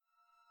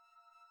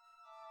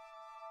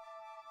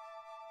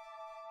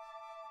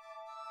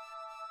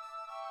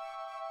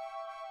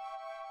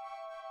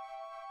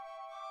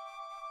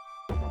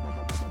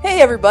Hey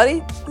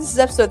everybody, this is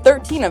episode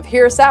 13 of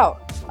Hear Us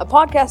Out, a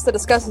podcast that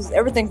discusses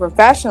everything from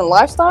fashion and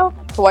lifestyle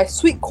to why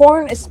sweet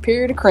corn is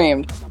superior to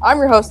creamed. I'm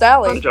your host,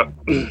 Allie.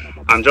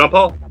 I'm John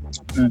Paul.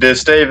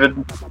 This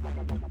David.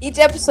 Each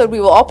episode we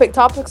will all pick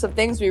topics of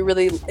things we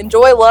really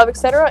enjoy, love,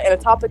 etc., and a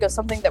topic of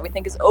something that we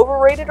think is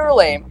overrated or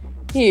lame.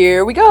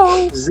 Here we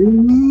go!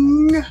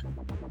 Zing!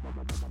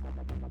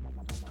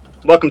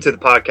 Welcome to the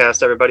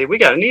podcast, everybody. We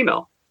got an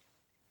email.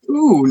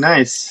 Ooh,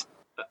 nice.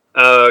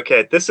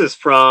 Okay, this is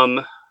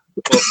from...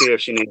 We'll see if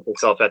she names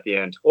herself at the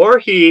end. Or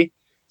he.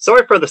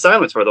 Sorry for the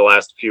silence for the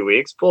last few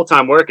weeks.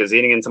 Full-time work is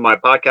eating into my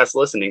podcast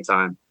listening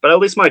time. But at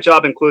least my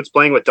job includes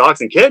playing with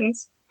dogs and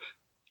kittens.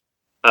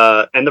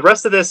 And the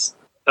rest of this,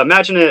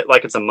 imagine it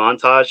like it's a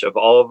montage of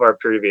all of our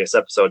previous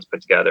episodes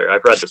put together.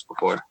 I've read this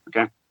before,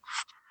 okay?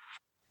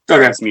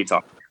 Okay. It's me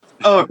talking.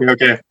 Oh,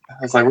 okay. I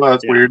was like, well,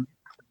 that's weird.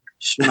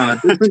 She's on a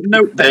different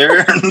note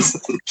there.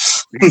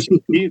 Does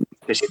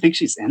she think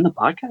she's in the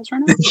podcast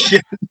right now?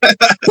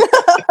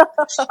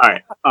 All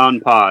right, on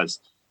pause.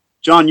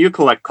 John, you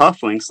collect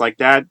cufflinks like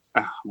Dad.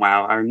 Oh,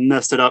 wow, I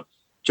messed it up.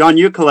 John,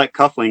 you collect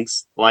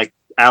cufflinks like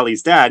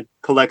Allie's dad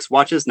collects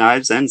watches,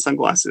 knives, and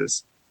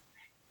sunglasses.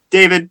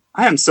 David,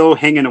 I am so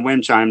hanging a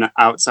wind chime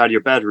outside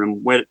your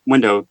bedroom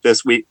window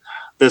this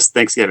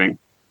Thanksgiving.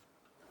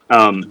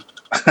 I'll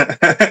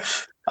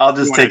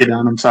just take it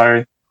down. I'm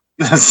sorry.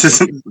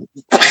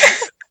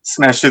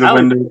 Smash through the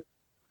window.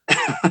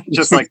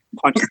 Just like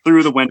punch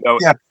through the window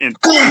and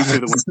through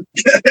the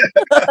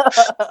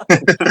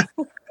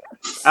window.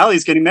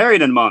 Allie's getting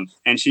married in a month,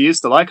 and she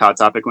used to like Hot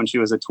Topic when she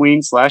was a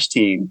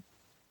tween/teen.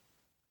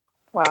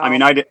 Wow. I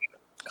mean, I did.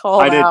 Call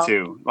I did out.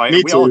 too. Like Me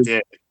we too. all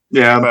did.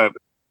 Yeah,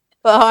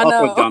 But I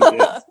also John did.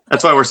 know.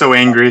 that's why we're so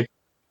angry.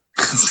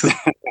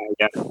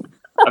 Yeah.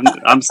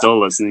 I'm still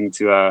listening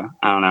to I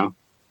don't know,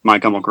 My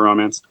Chemical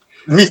Romance.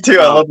 Me too.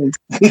 I love it.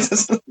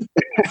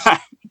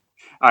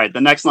 All right,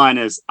 the next line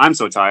is, I'm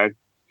so tired.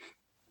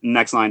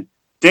 Next line,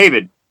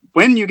 David,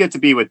 when you get to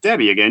be with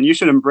Debbie again, you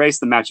should embrace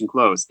the matching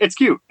clothes. It's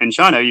cute. In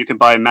China, you can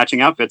buy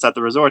matching outfits at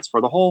the resorts for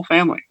the whole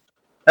family.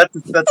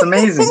 That's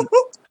amazing.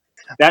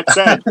 That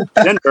said,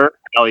 Denver,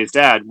 Allie's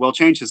dad, will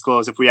change his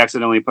clothes if we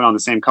accidentally put on the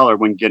same color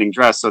when getting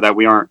dressed so that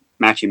we aren't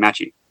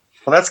matchy-matchy.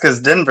 Well, that's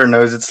because Denver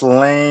knows it's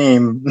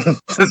lame.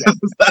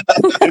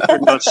 Denver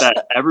knows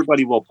that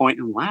everybody will point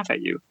and laugh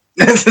at you.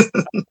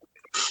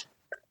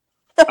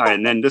 All right,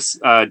 and then this,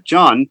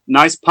 John,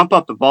 nice pump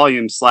up the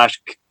volume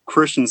 /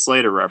 Christian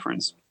Slater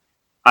reference.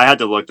 I had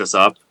to look this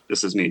up.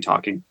 This is me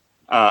talking.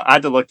 I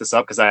had to look this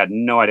up because I had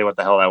no idea what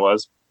the hell that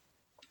was.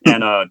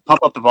 And pump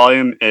up the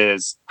volume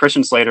is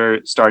Christian Slater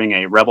starting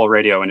a Rebel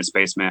Radio in his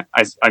basement.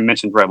 I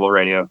mentioned Rebel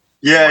Radio.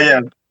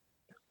 Yeah.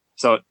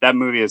 So that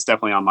movie is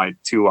definitely on my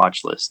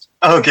to-watch list.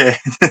 Okay.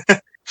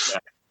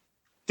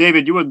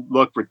 David, you would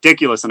look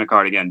ridiculous in a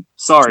cardigan.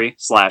 Sorry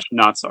 /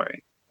 not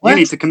sorry. What? You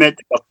need to commit.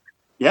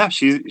 Yeah,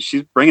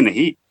 she's bringing the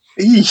heat.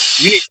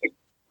 Eesh.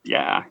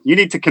 You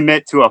need to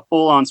commit to a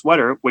full-on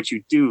sweater, which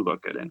you do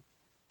look good in.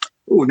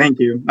 Ooh, thank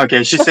you.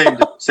 Okay, she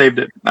saved it. Saved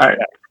it. All right.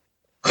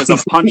 It's a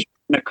punch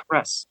and a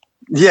caress.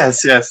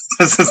 Yes.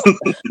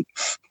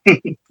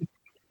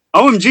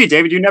 OMG,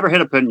 David, you never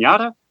hit a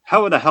piñata?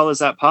 How the hell is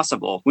that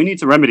possible? We need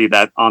to remedy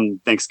that on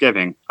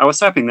Thanksgiving. I was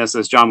typing this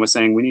as John was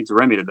saying we need to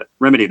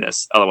remedy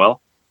this,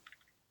 LOL.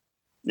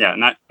 Yeah,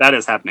 and that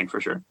is happening for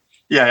sure.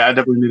 Yeah, I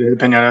definitely need to hit a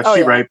pinata. Oh,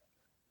 She's yeah. right.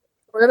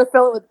 We're gonna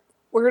fill it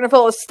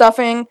with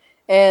stuffing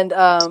and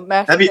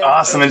mashed That'd be potatoes.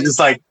 awesome. And just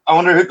like, I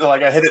wonder who,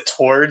 like, I hit it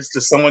towards,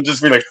 does someone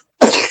just be like,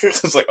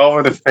 just like all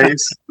over the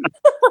face?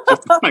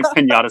 Just like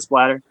piñata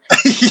splatter.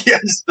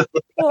 Yes.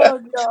 Oh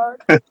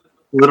god.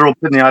 Literal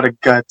pinata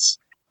guts.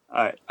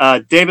 All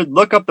right, David,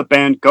 look up the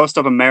band Ghost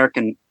of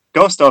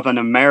an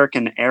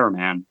American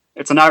Airman.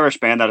 It's an Irish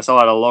band that I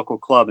saw at a local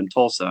club in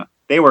Tulsa.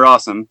 They were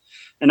awesome,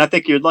 and I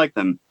think you'd like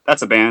them.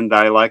 That's a band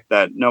that I like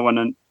that no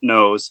one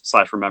knows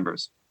 /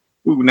 remembers.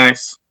 Ooh,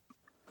 nice.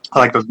 I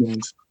like those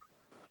names.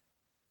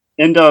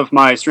 End of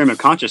my stream of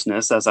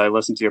consciousness as I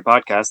listen to your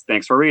podcast.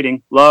 Thanks for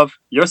reading. Love,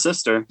 your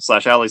sister /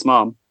 Allie's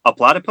mom. A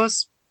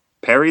platypus?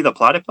 Perry the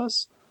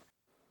platypus?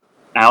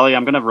 Allie,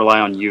 I'm going to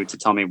rely on you to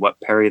tell me what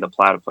Perry the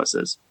platypus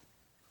is.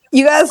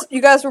 You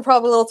guys were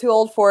probably a little too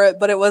old for it,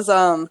 but it was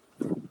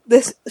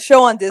this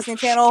show on Disney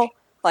Channel,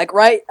 like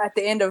right at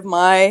the end of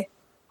my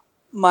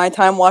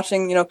time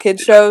watching,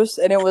 kids shows,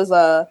 and it was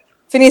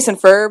Phineas and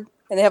Ferb,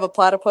 and they have a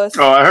platypus.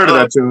 Oh, I heard of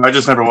that too. I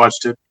just never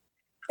watched it.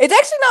 It's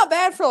actually not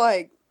bad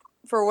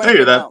for when I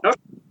hear that.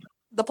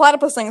 The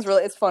platypus thing is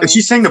it's funny. Is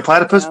she saying the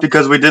platypus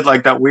because we did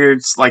like that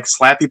weird, like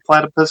slappy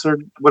platypus, or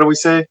what do we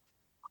say?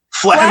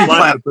 Flabby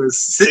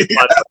platypus.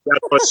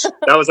 Platypus.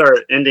 That was our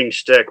ending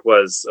shtick,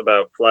 was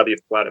about flabby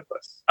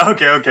platypus.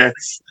 Okay.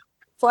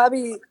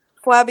 Flabby,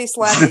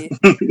 slappy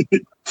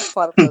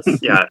platypus.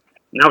 Yeah.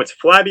 Now it's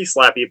flabby,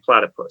 slappy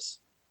platypus.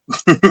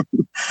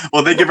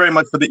 Well, thank you very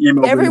much for the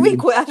email. Every Brandy.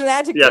 week we add an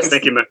adjective. Yes,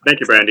 thank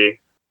you, Brandy.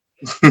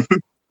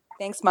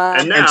 Thanks, Mom.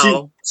 And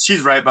now, And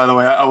she's right, by the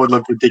way. I would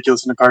look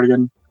ridiculous in a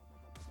cardigan.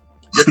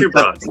 you're too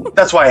broad.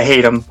 That's why I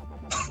hate him.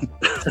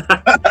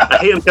 I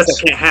hate them because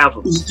I can't have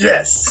them.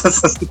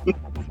 Yes.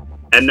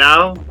 And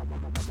now,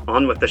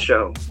 on with the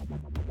show.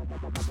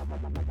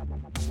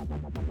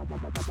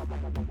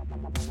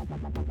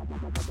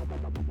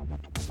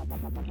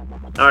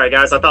 All right,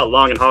 guys. I thought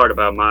long and hard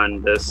about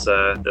mine this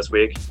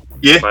week.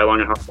 Yeah. By long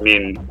and hard, I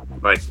mean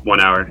like 1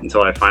 hour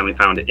until I finally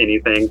found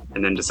anything,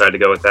 and then decided to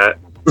go with that.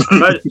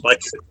 But,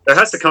 like, there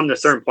has to come to a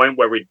certain point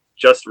where we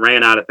just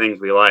ran out of things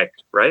we like,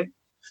 right?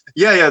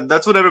 Yeah.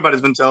 That's what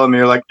everybody's been telling me,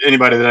 or like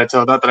anybody that I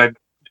tell. Not that I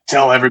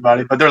tell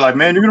everybody, but they're like,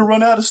 "Man, you're gonna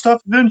run out of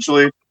stuff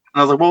eventually." And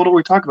I was like, "Well, what do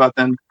we talk about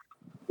then?"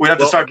 We have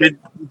to start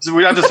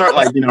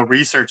like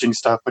researching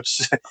stuff,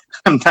 which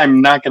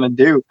I'm not gonna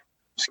do.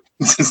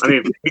 I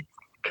mean, we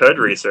could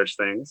research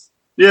things.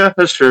 Yeah,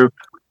 that's true.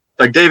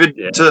 Like David,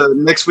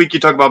 next week you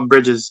talk about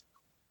bridges.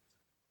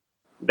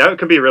 That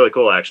could be really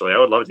cool, actually. I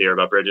would love to hear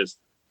about bridges.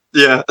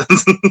 Yeah.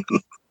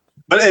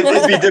 But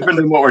it'd be different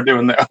than what we're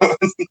doing now.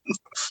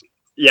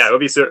 Yeah, it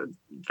would be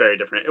very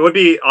different. It would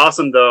be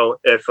awesome, though,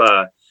 if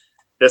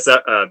this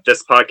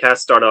podcast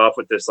started off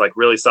with this like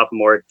really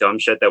sophomoric dumb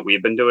shit that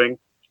we've been doing,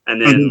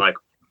 and then like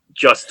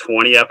just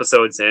 20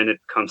 episodes in, it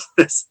comes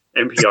this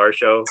NPR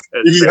show.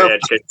 It's very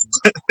educated,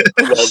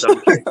 well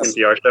done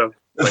NPR show.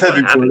 Like,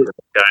 what happened to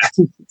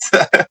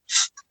this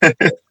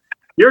guy?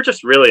 You're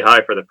just really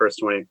high for the first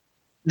 20.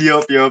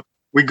 Yep.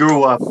 We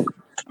grew up.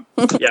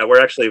 Yeah,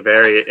 we're actually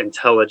very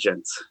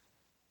intelligent.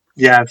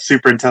 Yeah,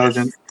 super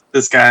intelligent.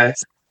 This guy.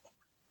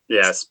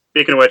 Yeah,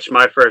 speaking of which,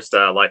 my first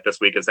like this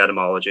week is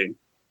etymology.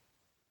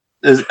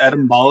 Is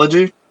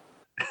etymology?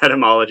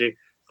 Etymology.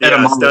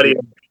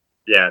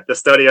 The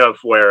study of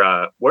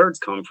where words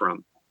come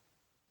from.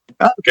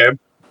 Oh, okay.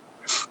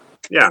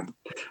 Yeah.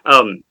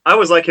 I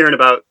always like hearing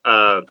about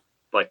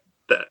like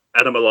the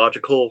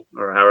etymological,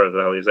 or however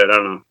the hell you say it. I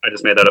don't know. I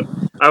just made that up.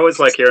 I always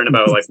like hearing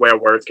about like where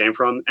words came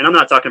from. And I'm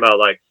not talking about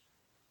like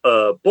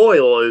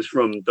boil is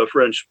from the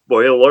French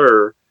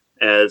boiler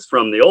as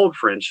from the old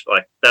French.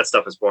 Like that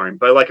stuff is boring.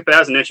 But like if it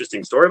has an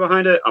interesting story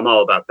behind it, I'm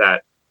all about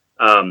that.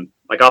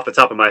 Like off the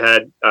top of my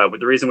head,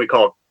 the reason we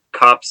call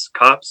cops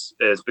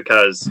is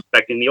because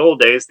back in the old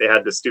days they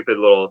had the stupid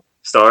little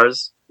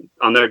stars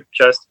on their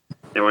chest.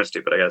 They weren't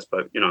stupid, I guess,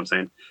 but you know what I'm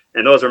saying.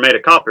 And those were made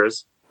of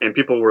coppers, and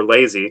people were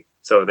lazy,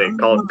 so they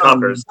called it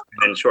coppers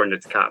and shortened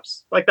it to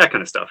cops. Like that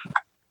kind of stuff.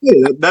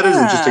 Yeah, that is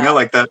interesting. I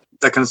like that.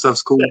 That kind of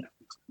stuff's cool. Yeah.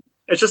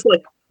 It's just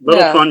like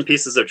little fun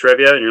pieces of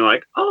trivia, and you're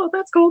like, oh,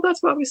 that's cool.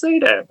 That's why we say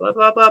that. Blah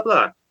blah blah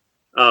blah.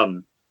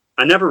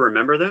 I never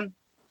remember them,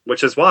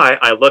 which is why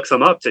I look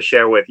some up to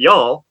share with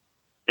y'all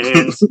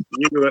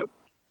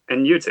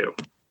and you two.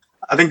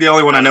 I think the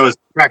only one I know is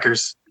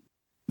crackers.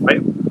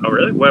 Wait, oh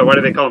really? Why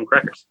do they call them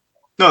crackers?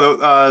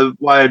 No,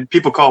 why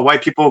people call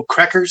white people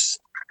crackers?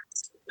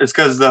 It's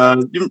because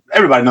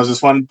everybody knows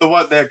this one. The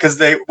one that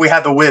because we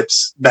had the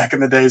whips back in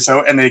the day,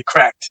 and they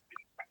cracked,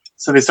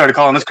 so they started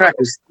calling us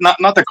crackers. Not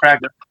the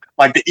cracker,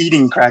 like the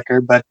eating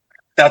cracker, but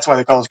that's why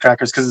they call us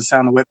crackers because of the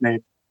sound the whip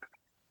made.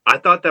 I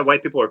thought that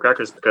white people were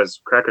crackers because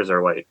crackers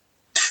are white.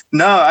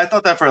 No, I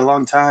thought that for a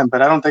long time,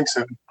 but I don't think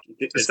so.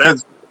 It's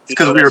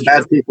because we were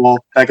bad people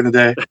back in the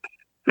day.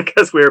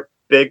 Because we were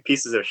big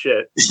pieces of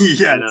shit.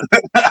 Yeah.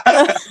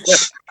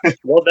 And,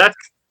 well,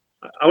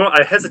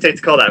 I hesitate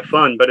to call that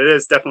fun, but it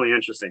is definitely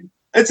interesting.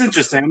 It's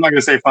interesting. I'm not going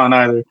to say fun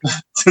either.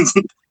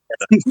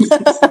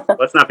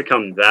 Let's not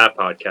become that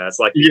podcast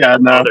like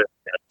other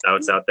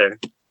outs out there.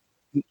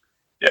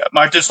 Yeah,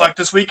 my dislike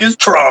this week is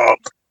Trump.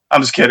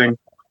 I'm just kidding.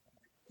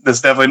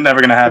 That's definitely never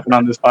going to happen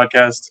on this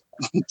podcast.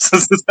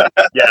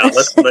 Yeah,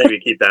 let's maybe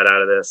keep that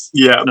out of this.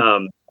 Yeah.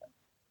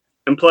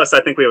 And plus, I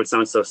think we would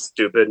sound so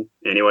stupid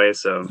anyway.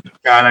 So,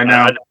 God, I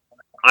know.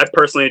 I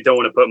personally don't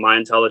want to put my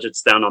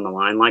intelligence down on the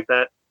line like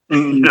that.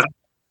 Mm-hmm. You know?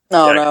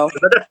 No.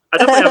 I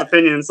definitely have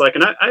opinions. Like,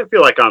 and I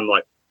feel like I'm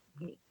like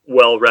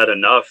well read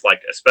enough,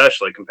 like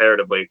especially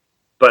comparatively.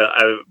 But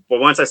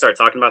once I start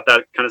talking about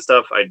that kind of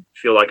stuff, I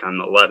feel like I'm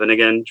 11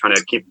 again, trying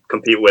to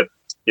compete with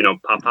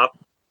pop.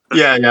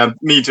 Yeah,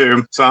 me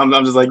too. So I'm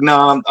just like,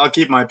 no, I'll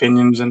keep my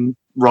opinions and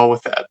roll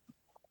with that.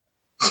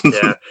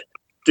 Yeah.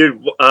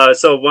 Dude,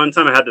 so one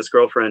time I had this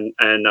girlfriend,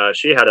 and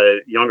she had a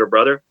younger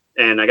brother,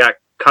 and I got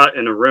caught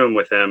in a room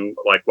with him,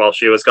 like, while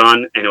she was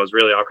gone, and it was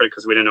really awkward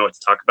because we didn't know what to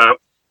talk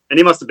about. And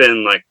he must have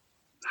been, like,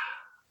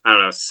 I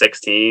don't know,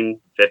 16,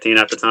 15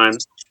 at the time.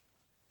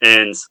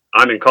 And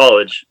I'm in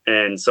college,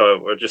 and so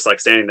we're just, like,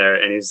 standing there,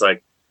 and he's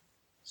like,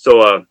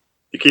 so,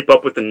 you keep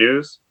up with the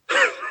news?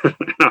 And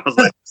I was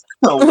like,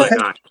 oh,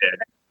 shit.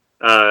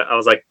 I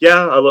was like,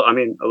 yeah, a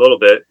little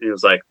bit. And he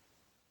was like,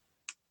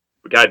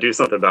 we got to do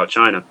something about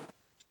China.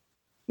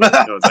 And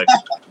I was like,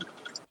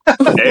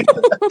 okay,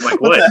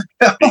 like what?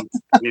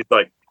 He's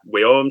like,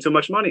 we owe him too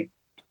much money.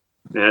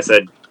 And I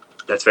said,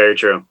 that's very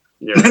true.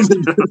 Yeah. And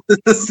then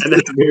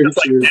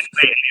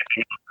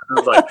I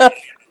was like,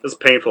 it was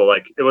painful.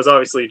 Like, it was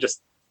obviously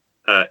just,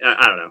 I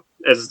don't know.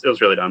 It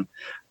was really dumb.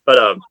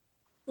 But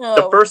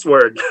the first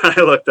word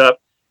I looked up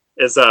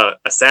is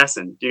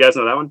assassin. Do you guys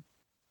know that one?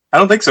 I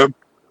don't think so.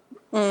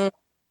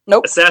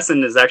 Nope.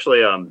 Assassin is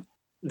actually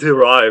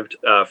derived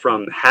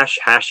from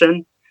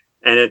hashin,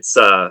 and it's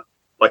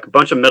like a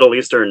bunch of Middle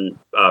Eastern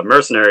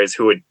mercenaries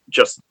who would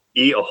just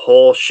eat a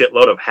whole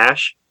shitload of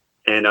hash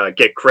and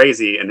get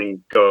crazy and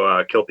then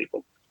go kill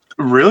people.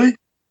 Really?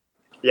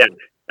 Yeah,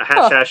 a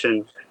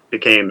Hashishin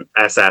became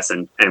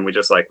assassin, and we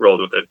just like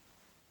rolled with it.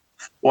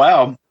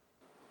 Wow.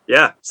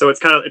 Yeah, so it's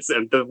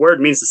the word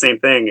means the same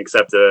thing,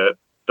 except the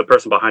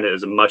person behind it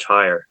is much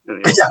higher.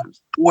 Yeah,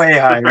 way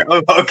higher.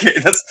 Oh, okay,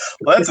 that's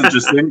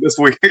interesting. That's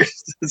weird.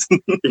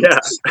 Yeah.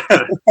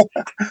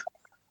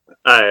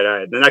 All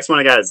right. The next one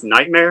I got is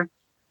Nightmare.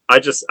 I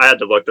had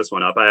to look this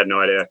one up. I had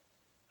no idea.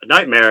 A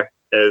nightmare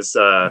is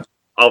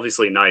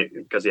obviously night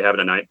because you have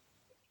it at night.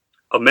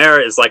 A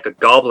mare is like a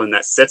goblin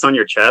that sits on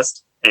your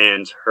chest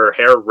and her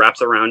hair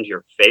wraps around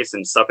your face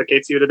and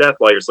suffocates you to death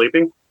while you're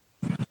sleeping.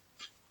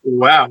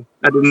 Wow,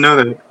 I didn't know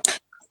that.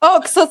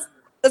 Oh, so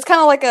it's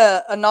kind of like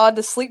a nod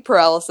to sleep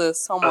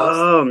paralysis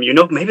almost.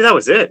 Maybe that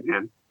was it,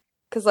 man.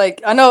 Because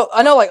like I know,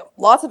 like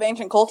lots of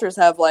ancient cultures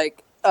have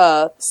like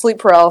sleep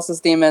paralysis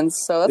demons.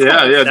 So that's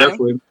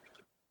definitely.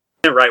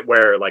 I can't write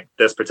where like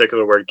this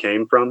particular word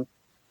came from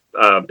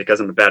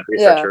because I'm a bad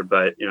researcher.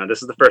 But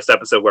this is the first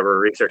episode where we're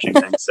researching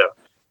things. So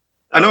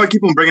I know I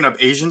keep on bringing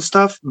up Asian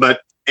stuff,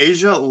 but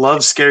Asia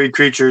loves scary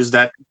creatures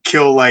that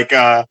kill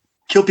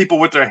people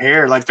with their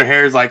hair. Like their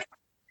hair is like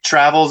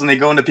travels and they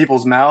go into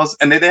people's mouths,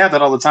 and they have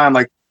that all the time.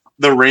 Like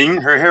the Ring,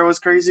 her hair was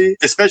crazy,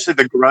 especially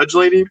the Grudge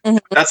lady. Mm-hmm.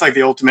 That's like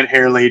the ultimate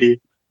hair lady.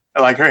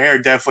 Like her hair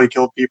definitely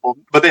killed people.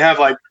 But they have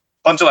like a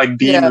bunch of like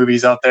B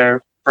movies out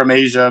there from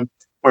Asia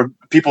where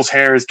people's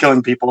hair is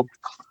killing people.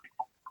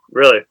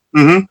 Really?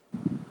 Mm-hmm.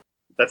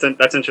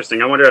 That's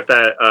interesting. I wonder if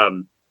that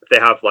if they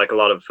have like a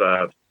lot of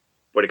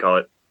what do you call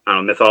it? I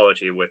don't know,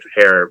 mythology with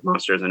hair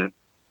monsters in it.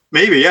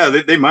 Maybe, yeah,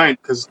 they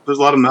might, because there's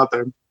a lot of them out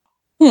there.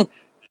 All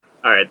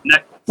right,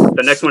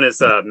 the next one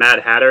is Mad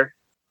Hatter.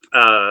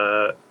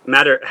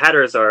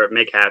 Hatters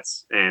make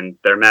hats, and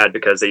they're mad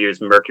because they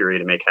use mercury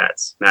to make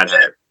hats. Mad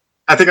Hatter.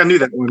 I think I knew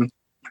that one.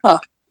 Huh.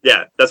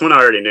 Yeah, that's one I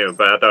already knew,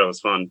 but I thought it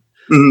was fun.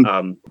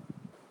 Mm-hmm.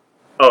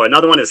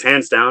 Another one is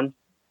Hands Down.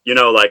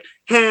 Like,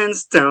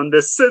 hands down,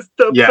 this is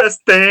the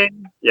best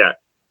thing. Yeah.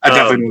 I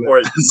definitely knew that.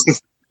 Or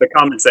the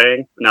common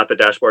saying, not the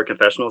dashboard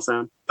confessional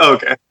sound. Oh,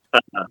 okay.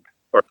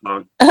 Or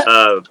song.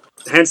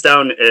 Hands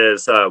down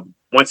is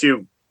once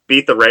you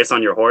beat the race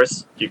on your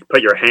horse, you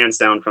put your hands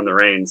down from the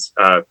reins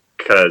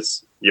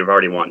because you've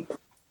already won.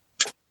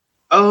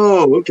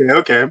 Oh,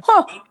 okay.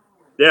 Huh.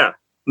 Yeah.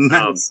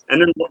 Nice.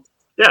 And then,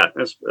 I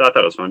thought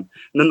it was fun.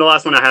 And then the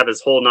last one I have is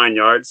Whole 9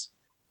 Yards.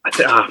 I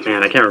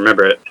can't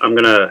remember it.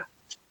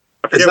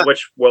 I forget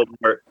which World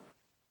War.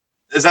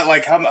 Is that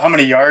like how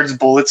many yards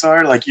bullets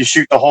are? Like you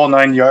shoot the whole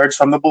 9 yards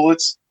from the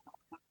bullets?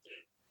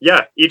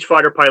 Yeah, each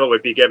fighter pilot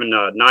would be given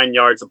 9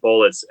 yards of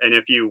bullets, and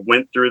if you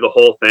went through the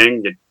whole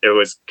thing, it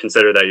was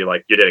considered that you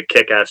did a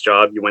kick-ass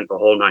job. You went the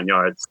whole 9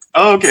 yards.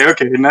 Oh, okay,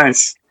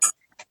 nice.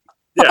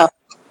 Yeah.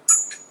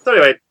 So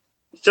anyway,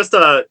 just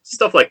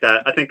stuff like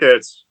that. I think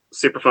it's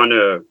super fun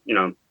to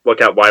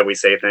look at why we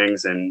say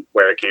things and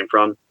where it came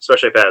from,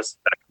 especially if it has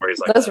backstories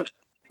like that.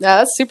 Yeah,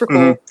 that's super cool.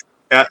 Mm-hmm.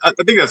 Yeah, I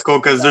think that's cool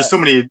because there's so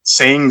many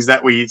sayings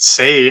that we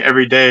say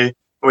every day.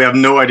 We have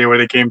no idea where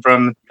they came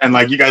from. And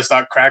like you guys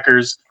thought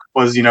crackers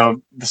was,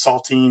 the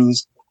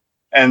saltines.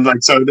 And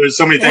like, so there's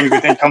so many things we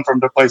think come from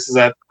the places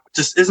that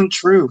just isn't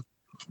true.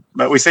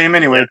 But we say them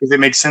anyway because they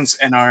make sense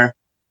in our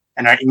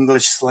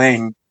English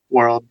slang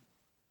world.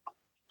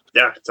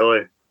 Yeah,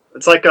 totally.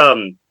 It's like,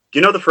 do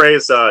you know the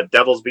phrase,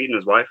 devil's beating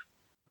his wife?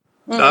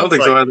 I don't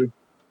think so either.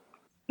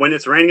 When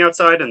it's raining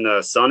outside and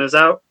the sun is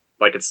out,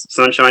 like it's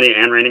sunshiny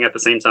and raining at the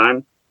same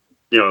time,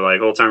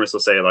 like old timers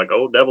will say like,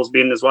 "Oh, devil's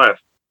beating his wife,"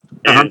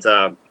 and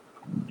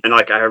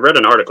like I read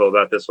an article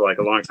about this like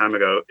a long time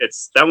ago.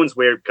 That one's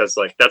weird because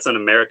like that's an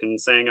American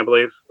saying, I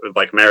believe,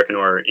 like American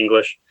or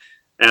English,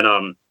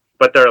 and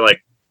but there are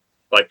like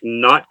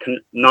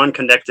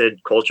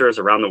non-connected cultures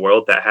around the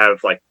world that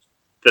have like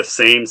the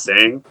same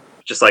saying,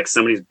 just like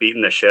somebody's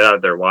beating the shit out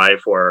of their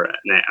wife or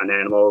an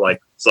animal,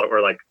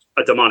 or like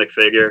a demonic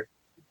figure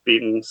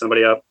beating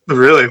somebody up.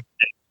 Really?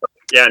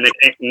 Yeah, and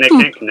they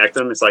can't connect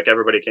them. It's like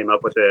everybody came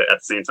up with it at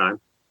the same time.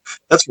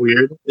 That's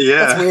weird.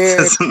 Yeah.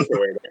 That's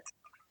weird.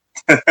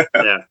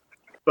 Yeah.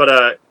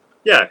 But,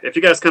 if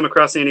you guys come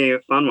across any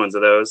fun ones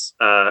of those,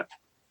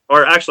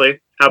 or actually,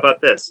 how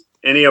about this?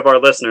 Any of our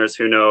listeners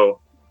who know,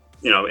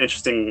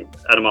 interesting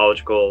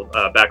etymological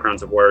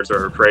backgrounds of words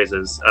or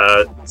phrases,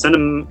 send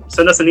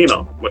us an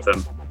email with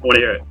them. I want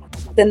to hear it.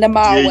 Send them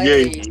our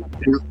way. Yeah.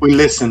 We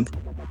listen.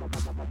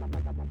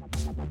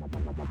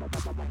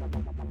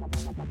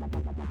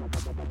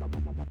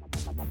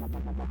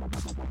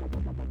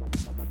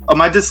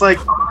 I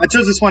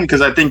chose this one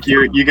because I think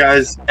you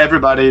guys,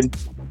 everybody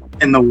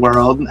in the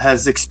world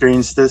has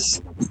experienced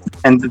this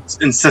and it's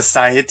in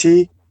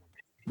society.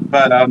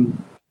 But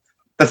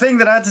the thing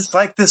that I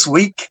dislike this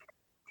week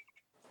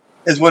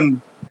is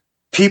when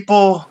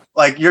people,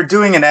 like you're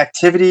doing an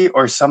activity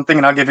or something,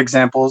 and I'll give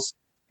examples,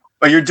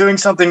 but you're doing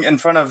something in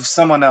front of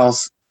someone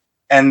else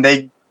and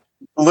they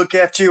look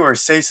at you or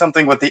say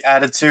something with the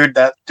attitude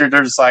that they're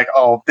just like,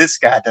 oh, this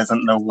guy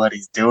doesn't know what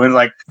he's doing.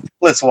 Like,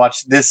 let's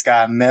watch this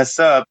guy mess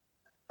up.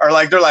 Or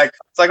like they're like,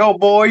 it's like, oh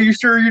boy, you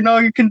sure you know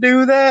you can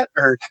do that,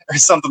 or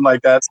something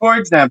like that. For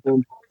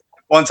example,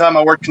 one time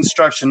I worked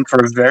construction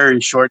for a very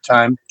short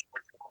time,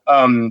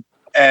 and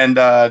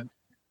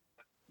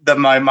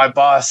my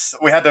boss,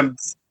 we had to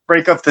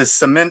break up this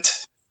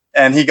cement,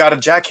 and he got a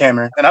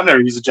jackhammer, and I've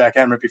never used a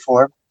jackhammer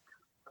before,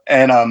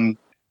 and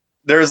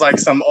there's like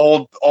some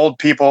old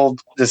people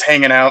just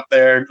hanging out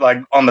there, like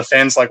on the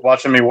fence, like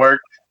watching me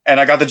work. And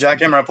I got the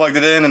jackhammer, I plugged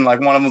it in, and like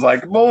one of them was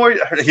like, "Boy,"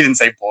 he didn't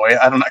say "boy."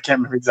 I can't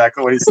remember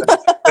exactly what he said,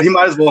 but he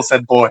might as well have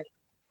said "boy."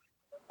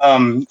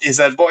 He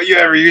said, "Boy, you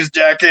ever used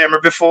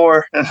jackhammer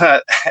before?" And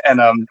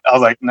I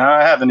was like, "No,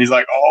 I haven't." He's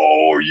like,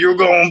 "Oh, you're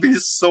gonna be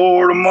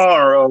sore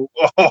tomorrow,"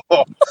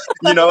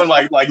 and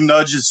like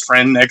nudge his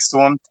friend next to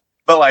him.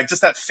 But like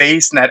just that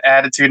face and that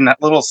attitude and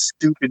that little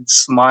stupid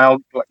smile,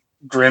 like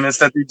grimace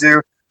that they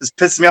do, just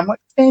pisses me off. I'm like,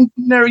 "Man,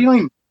 you don't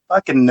even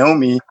fucking know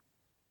me.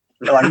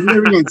 Like, you've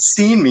never even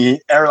seen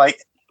me or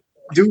like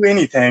do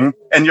anything,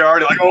 and you're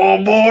already like,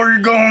 oh boy, you're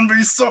gonna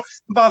be sore."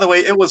 By the way,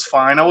 it was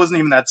fine. I wasn't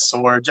even that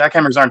sore.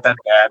 Jackhammers aren't that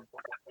bad.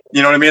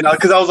 You know what I mean?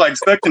 Because I was like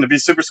expecting to be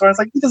super sore. I was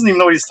like, he doesn't even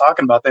know what he's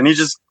talking about. Then he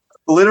just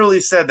literally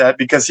said that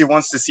because he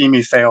wants to see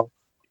me fail.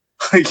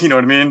 You know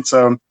what I mean?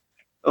 So,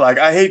 like,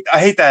 I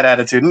hate that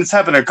attitude. And it's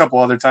happened a couple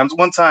other times.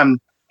 One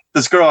time,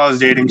 this girl I was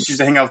dating, she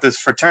used to hang out with this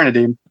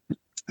fraternity, and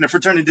the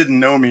fraternity didn't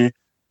know me.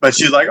 But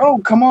she's like, "Oh,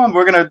 come on,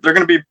 they're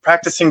gonna be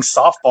practicing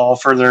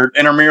softball for their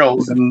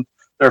intramurals and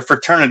their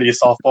fraternity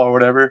softball or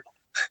whatever."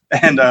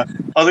 And I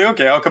was like,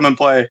 "Okay, I'll come and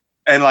play."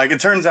 And like, it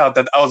turns out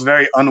that I was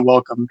very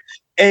unwelcome.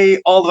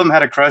 All of them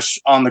had a crush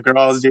on the girl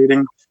I was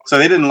dating, so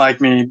they didn't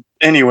like me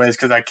anyways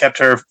because I kept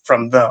her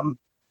from them.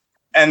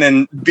 And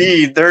then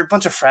B, they're a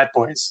bunch of frat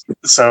boys.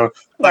 So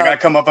like, I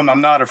come up and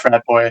I'm not a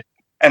frat boy.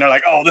 And they're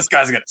like, "Oh, this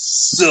guy's gonna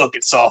suck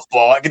at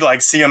softball." I could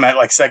like see him at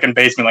like second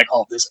baseman, like,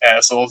 "Oh, this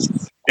asshole's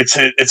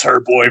it's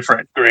her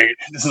boyfriend. Great."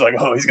 This is like,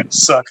 "Oh, he's gonna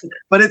suck."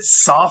 But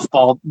it's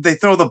softball. They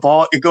throw the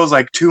ball. It goes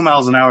like 2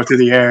 miles an hour through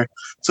the air.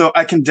 So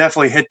I can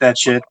definitely hit that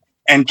shit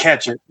and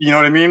catch it. You know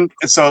what I mean?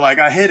 So like,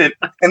 I hit it,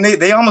 and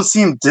they almost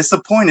seemed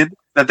disappointed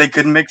that they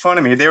couldn't make fun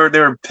of me. They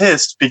were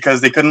pissed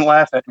because they couldn't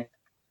laugh at me,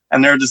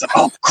 and they're just like,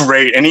 "Oh,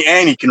 great, and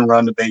he can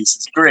run the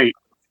bases. Great."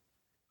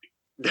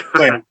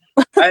 But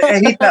I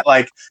hate that,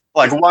 like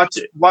watch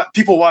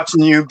people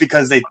watching you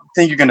because they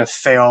think you're gonna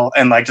fail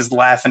and like just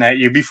laughing at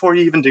you before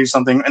you even do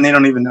something, and they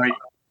don't even know you.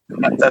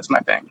 That's my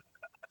thing.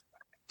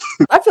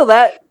 I feel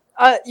that.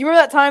 You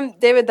remember that time,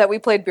 David, that we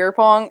played beer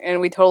pong and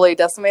we totally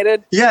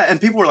decimated? Yeah,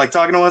 and people were like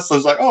talking to us. So it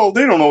was like, "Oh,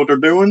 they don't know what they're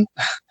doing."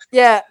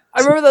 Yeah,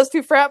 I remember those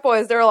two frat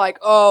boys. They were like,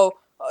 "Oh,"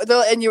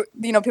 and you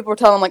know, people were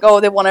telling them like,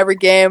 "Oh, they won every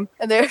game,"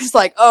 and they're just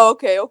like, "Oh,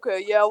 okay,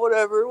 yeah,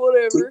 whatever."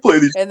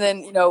 And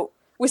then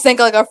we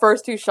sank like our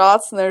first two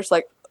shots, and they're just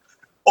like,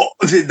 "Oh,"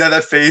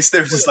 that face.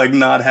 They're just like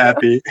not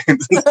happy.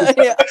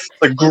 Yeah.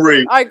 Like,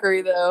 great. I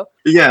agree though.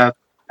 Yeah,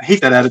 I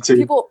hate that attitude.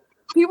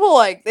 People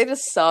like, they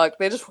just suck.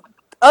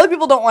 Other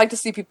people don't like to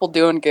see people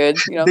doing good.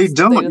 You know, they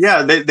don't.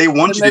 They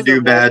want you to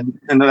do bad,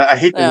 and I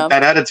hate that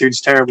attitude's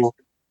terrible.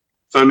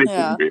 So it makes me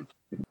angry.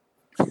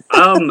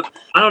 I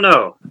don't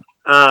know.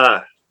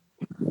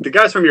 The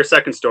guys from your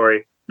second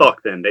story,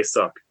 fuck them. They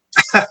suck.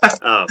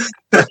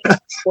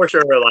 For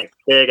sure, like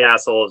big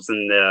assholes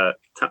and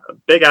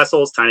big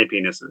assholes, tiny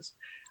penises.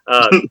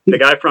 The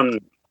guy from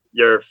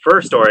your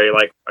first story,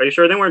 like, are you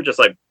sure they weren't just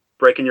like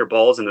breaking your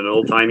balls in an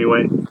old timey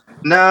way?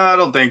 No, I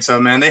don't think so,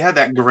 man. They had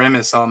that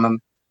grimace on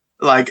them.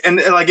 Like, and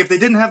like, if they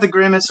didn't have the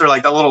grimace or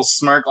like that little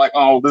smirk, like,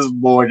 "Oh, this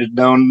boy just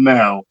don't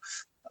know,"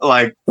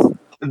 like,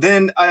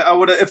 then I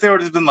would have, if they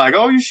would have been like,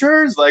 "Oh, you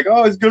sure?" It's like,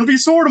 "Oh, it's gonna be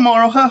sore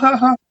tomorrow." Ha ha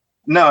ha.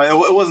 No,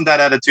 it wasn't that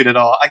attitude at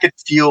all. I could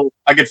feel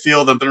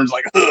them. They're just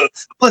like, ugh.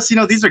 Plus,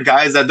 these are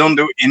guys that don't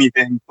do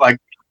anything. Like,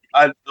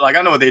 I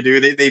know what they do.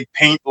 They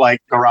paint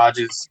like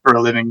garages for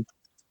a living,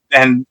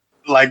 and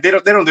like they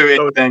don't do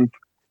anything.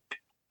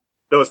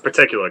 Those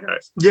particular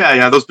guys.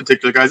 Yeah, those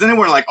particular guys. And they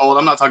weren't like old.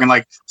 I'm not talking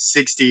like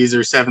 60s or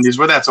 70s,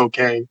 where that's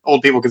okay.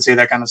 Old people can say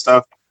that kind of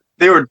stuff.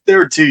 They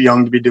were too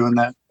young to be doing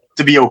that,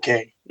 to be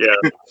okay. Yeah.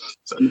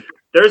 So,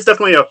 there's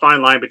definitely a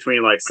fine line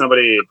between like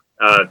somebody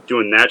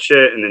doing that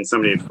shit and then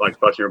somebody like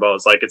busting your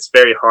balls. Like, it's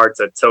very hard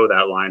to toe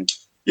that line.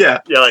 Yeah.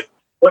 Yeah.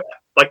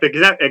 Like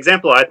the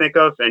example I think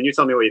of, and you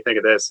tell me what you think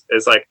of this,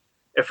 is like,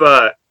 if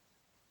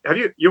have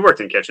you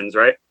worked in kitchens,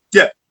 right?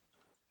 Yeah.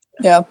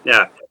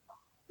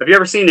 Have you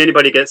ever seen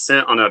anybody get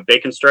sent on a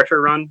bacon stretcher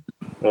run,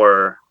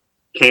 or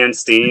canned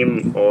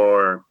steam,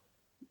 or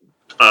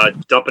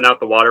dumping out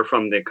the water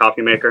from the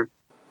coffee maker?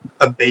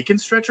 A bacon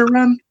stretcher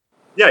run?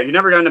 Yeah, you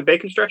never gotten a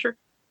bacon stretcher?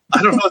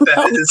 I don't know what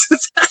that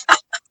is.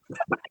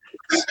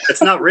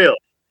 It's not real.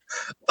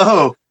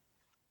 Oh.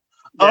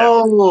 Yeah.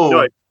 Oh.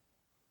 No,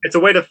 it's a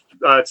way to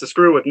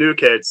screw with new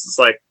kids. It's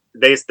like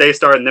they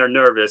start and they're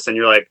nervous, and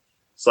you're like,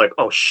 it's like,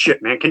 "Oh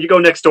shit, man! Can you go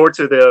next door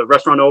to the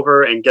restaurant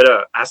over and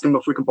ask them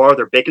if we can borrow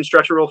their bacon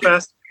stretcher real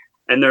fast?"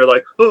 And they're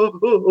like, "Oh,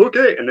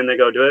 okay," and then they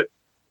go do it.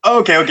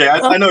 Okay.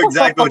 I know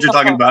exactly what you're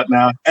talking about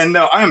now, and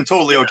no, I am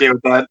totally okay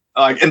with that.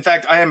 In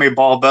fact, I am a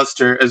ball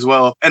buster as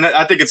well, and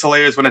I think it's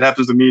hilarious when it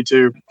happens to me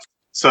too.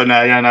 So no,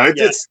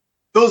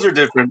 Those are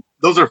different.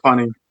 Those are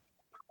funny.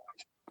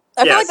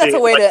 I feel like that's a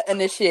way to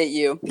initiate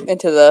you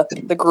into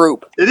the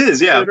group. It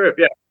is, yeah.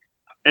 Yeah.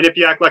 And if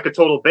you act like a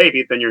total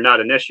baby, then you're not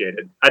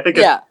initiated. I think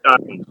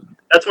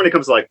that's when it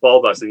comes to like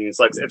ball busting. It's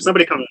like if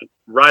somebody can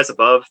rise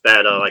above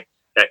that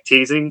that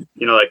teasing,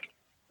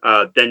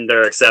 then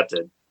they're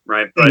accepted,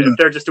 right? But if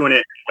they're just doing it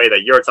in the way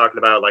that you're talking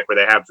about, like where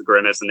they have the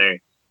grimace and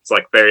it's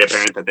like very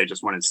apparent that they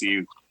just want to see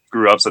you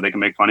screw up so they can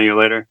make fun of you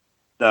later.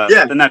 Then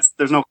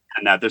there's no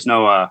in that. There's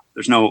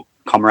no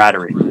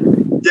camaraderie.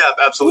 Yeah,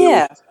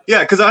 absolutely.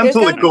 Yeah, because I'm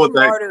totally cool with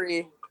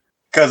that.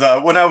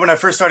 Because when I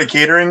first started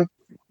catering,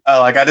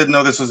 I didn't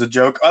know this was a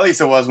joke. At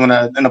least it was when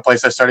in a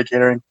place I started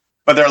catering.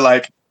 But they're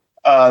like,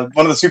 one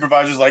of the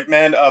supervisors like,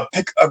 man,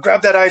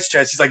 grab that ice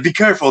chest. He's like, be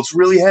careful, it's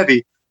really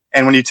heavy.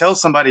 And when you tell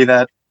somebody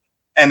that,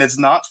 and it's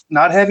not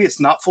heavy,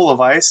 it's not full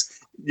of ice,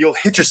 you'll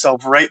hit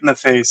yourself right in the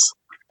face.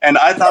 And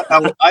I thought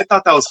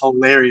that was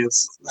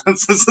hilarious. I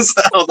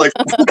was like,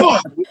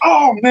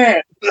 oh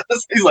man!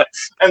 He's like,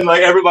 and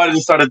like everybody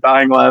just started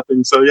dying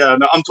laughing. So yeah,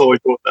 no, I'm totally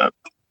cool with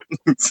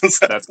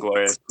that. That's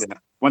glorious. Yeah.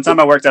 One time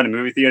I worked at a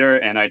movie theater,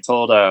 and I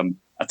told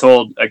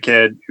a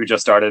kid who just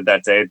started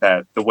that day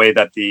that the way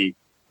that the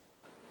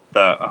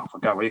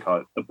what do you call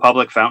it? The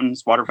public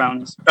fountains, water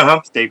fountains,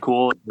 stay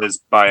cool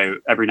is by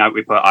every night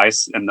we put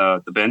ice in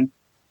the bin.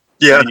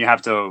 Yeah, and you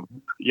have to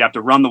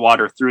run the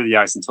water through the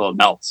ice until it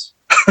melts.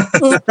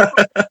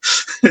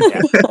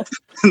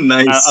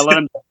 Nice. I let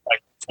him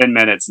like 10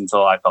 minutes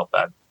until I felt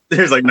bad. He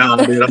was like, "No,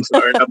 dude, I'm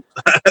sorry."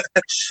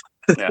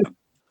 Yeah.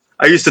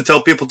 I used to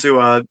tell people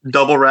to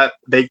double wrap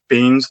baked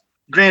beans.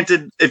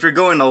 Granted, if you're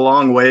going a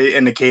long way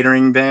in the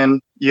catering van,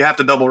 you have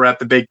to double wrap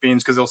the baked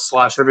beans because they'll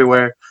slosh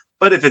everywhere.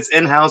 But if it's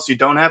in-house, you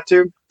don't have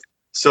to.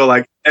 So,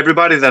 like,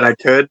 everybody that I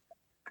could,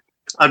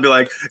 I'd be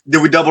like,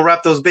 did we double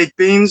wrap those baked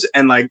beans?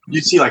 And, like,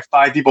 you'd see, like,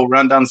 5 people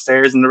run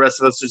downstairs and the rest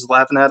of us just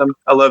laughing at them.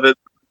 I love it.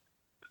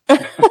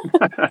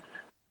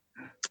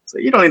 So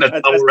you don't need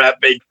to double wrap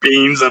baked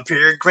beans up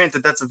here.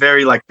 Granted, that's a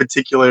very, like,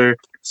 particular,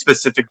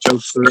 specific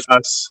joke for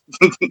us.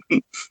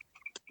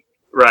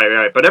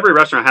 Right. But every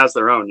restaurant has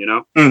their own,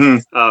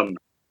 Mm-hmm.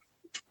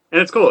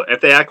 And it's cool.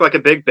 If they act like a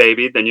big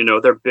baby, then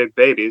they're big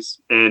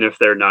babies. And if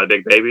they're not a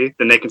big baby,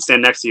 then they can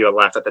stand next to you and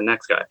laugh at the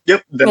next guy.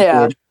 Yep.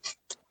 Yeah.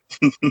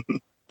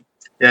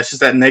 Yeah, it's just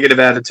that negative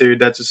attitude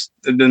that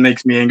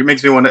makes me angry. It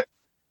makes me want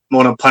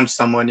to punch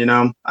someone,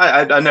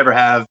 I never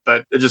have,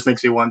 but it just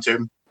makes me want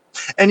to.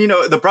 And,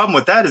 the problem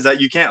with that is that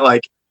you can't,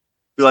 like,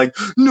 be like,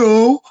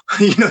 no,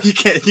 you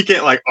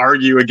can't, like,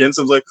 argue against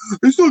them. It's like,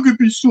 it's not going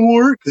to be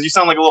sore. Because you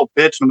sound like a little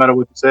bitch no matter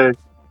what you say.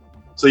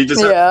 So you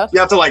just you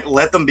have to, like,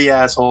 let them be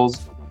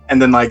assholes.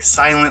 And then, like,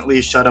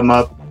 silently shut them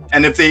up.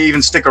 And if they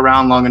even stick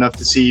around long enough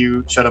to see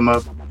you shut them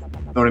up.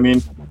 Know what I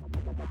mean?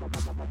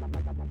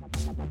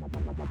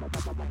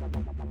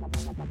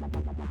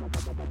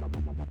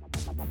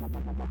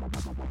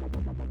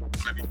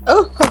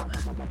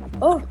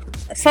 Oh,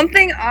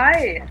 something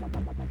I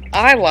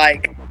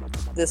like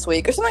this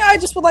week, or something I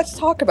just would like to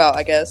talk about,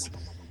 I guess,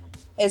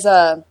 is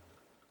the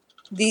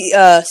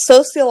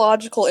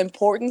sociological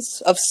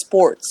importance of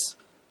sports.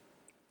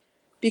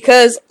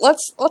 Because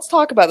let's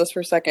talk about this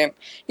for a second.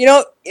 In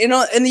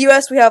the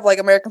U.S. we have like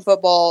American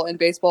football and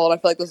baseball, and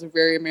I feel like those are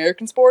very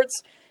American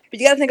sports. But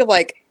you got to think of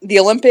like the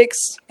Olympics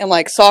and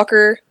like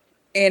soccer,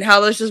 and how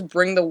those just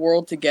bring the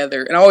world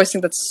together. And I always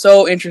think that's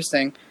so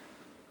interesting,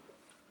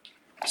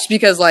 just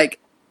because like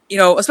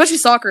especially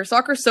soccer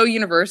is so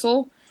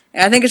universal,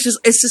 and I think it's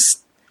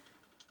just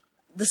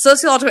the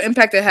sociological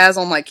impact it has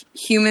on like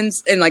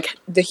humans and like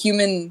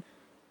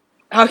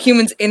how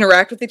humans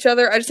interact with each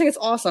other. I just think it's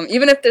awesome.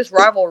 Even if there's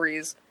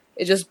rivalries,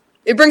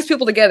 it brings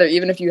people together,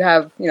 even if you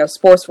have,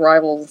 sports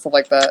rivals and stuff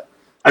like that.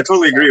 I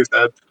totally agree with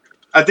that.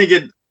 I think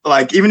it,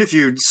 like, even if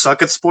you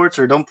suck at sports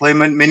or don't play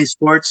many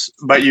sports,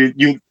 but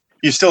you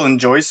still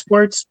enjoy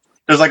sports,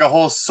 there's like a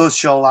whole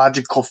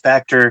sociological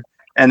factor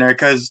in there.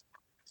 Because,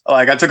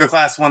 like, I took a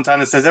class one time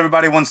that says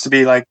everybody wants to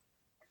be like,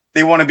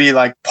 they want to be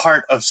like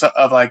part of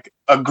like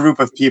a group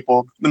of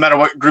people, no matter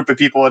what group of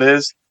people it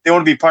is. They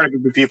want to be part of a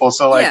group of people.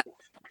 So like,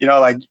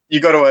 like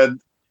you go to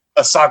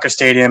a soccer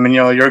stadium and,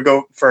 you'll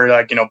go for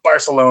like,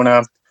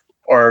 Barcelona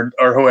or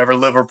whoever,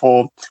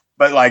 Liverpool.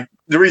 But like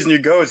the reason you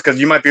go is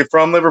because you might be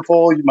from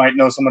Liverpool. You might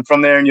know someone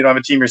from there and you don't have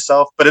a team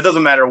yourself, but it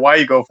doesn't matter why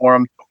you go for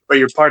them, but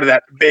you're part of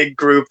that big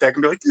group that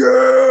can be like,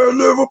 yeah,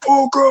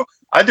 Liverpool, go.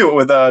 I do it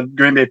with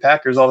Green Bay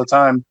Packers all the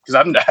time because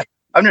I've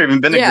never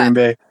even been to Green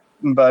Bay,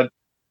 but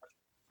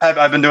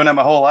I've been doing that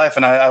my whole life,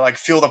 and I like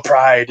feel the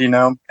pride,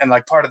 and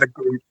like part of the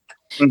group.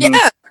 Mm-hmm.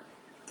 Yeah.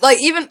 Like,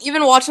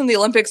 even watching the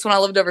Olympics when I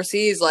lived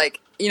overseas, like,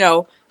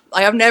 like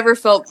I've never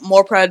felt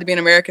more proud to be an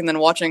American than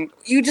watching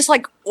this,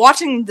 like,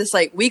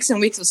 weeks and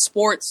weeks of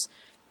sports,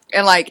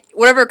 and, like,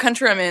 whatever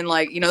country I'm in,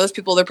 like, those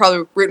people, they're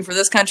probably rooting for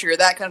this country or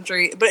that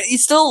country, but it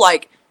still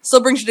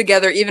brings you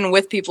together, even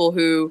with people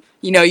who,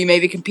 you may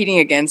be competing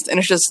against, and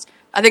it's just,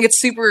 I think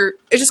it's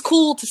just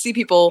cool to see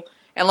people,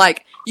 and,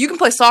 like, you can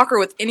play soccer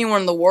with anyone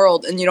in the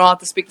world, and you don't have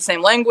to speak the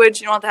same language,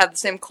 you don't have to have the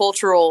same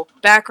cultural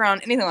background,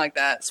 anything like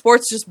that.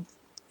 Sports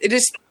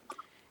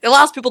it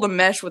allows people to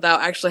mesh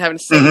without actually having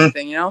to say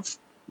anything, you know?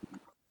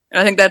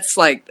 And I think that's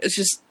like, it's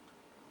just,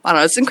 I don't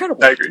know, it's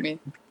incredible to me.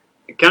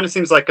 It kind of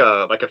seems like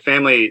a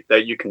family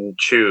that you can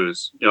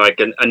choose, you know, like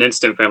an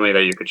instant family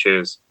that you could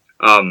choose.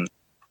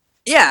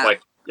 Yeah.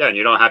 Like, yeah, and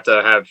you don't have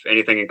to have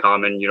anything in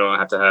common. You don't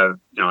have to have,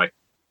 you know, like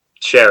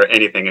share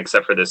anything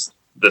except for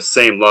the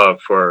same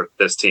love for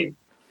this team.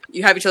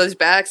 You have each other's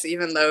backs,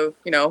 even though,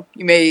 you know,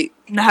 you may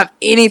not have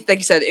anything, like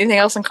you said, anything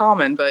else in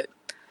common, but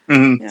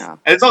yeah.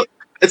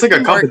 It's like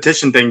a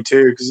competition thing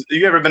too, because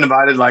you ever been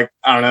invited, like,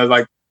 I don't know,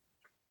 like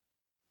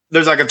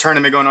there's like a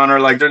tournament going on or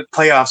like the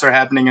playoffs are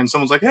happening and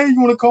someone's like, hey, you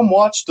want to come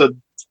watch the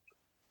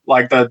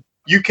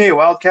UK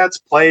Wildcats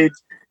play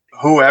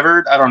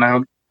whoever, I don't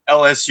know,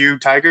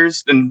 LSU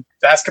Tigers in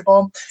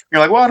basketball?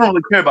 You're like, well, I don't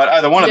really care about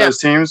either one of those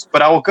teams,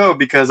 but I will go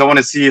because I want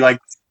to see like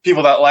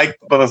people that like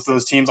both of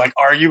those teams like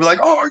argue like,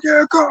 oh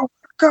yeah, go.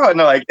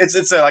 No, like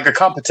it's like a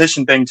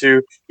competition thing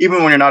too,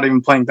 even when you're not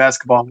even playing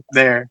basketball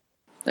there.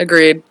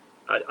 Agreed.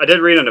 I did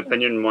read an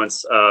opinion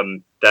once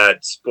that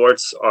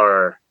sports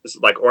are,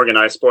 like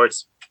organized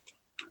sports,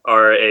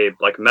 are a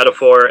like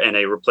metaphor and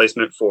a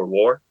replacement for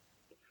war.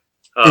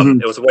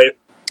 It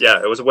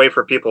was a way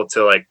for people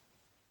to like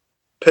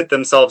pit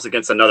themselves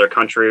against another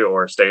country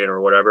or state or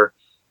whatever,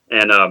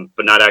 and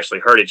but not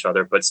actually hurt each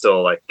other, but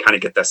still like kind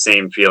of get the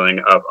same feeling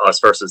of us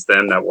versus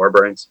them that war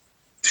brings.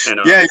 And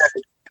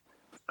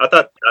I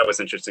thought that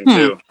was interesting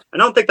too. I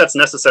don't think that's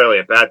necessarily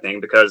a bad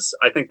thing because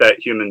I think that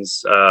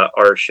humans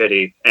are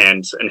shitty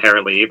and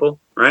inherently evil,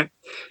 right?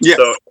 Yeah.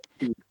 So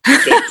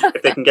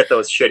if they can get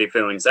those shitty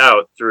feelings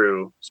out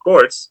through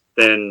sports,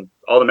 then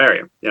all the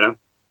merrier, you know?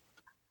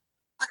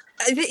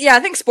 I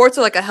think sports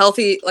are like a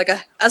healthy,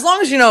 as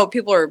long as, you know,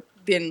 people are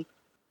being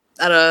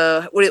at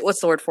a,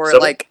 what's the word for it?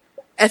 Civil? Like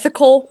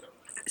ethical,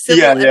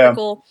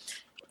 ethical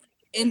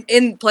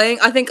in playing.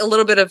 I think a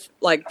little bit of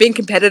like being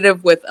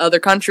competitive with other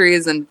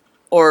countries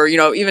or, you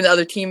know, even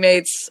other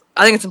teammates.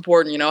 I think it's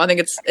important, you know. I think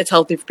it's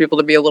healthy for people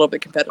to be a little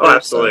bit competitive. Oh,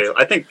 absolutely. So.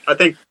 I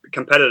think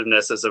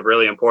competitiveness is a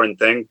really important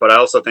thing, but I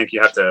also think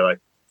you have to like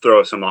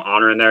throw some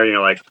honor in there, you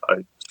know, like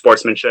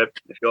sportsmanship,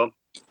 if you will.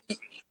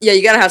 Yeah,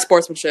 you gotta have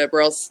sportsmanship,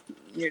 or else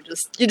you're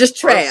just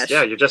trash.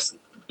 Yeah, you're just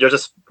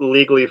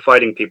legally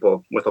fighting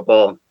people with a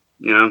ball,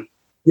 you know.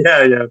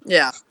 Yeah,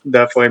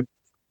 definitely.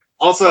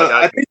 Also,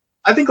 I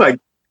think like,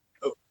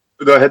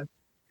 go ahead.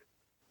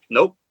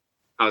 Nope.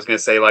 I was going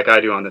to say like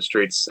I do on the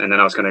streets, and then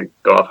I was going to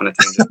go off on a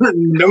tangent.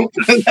 Nope.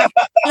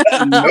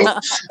 Nope.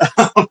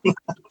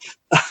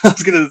 I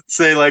was going to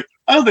say like,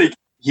 I don't think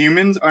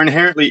humans are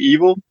inherently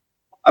evil,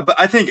 but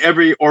I think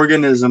every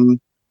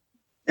organism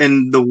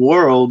in the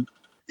world,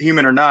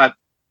 human or not,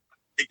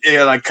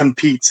 it like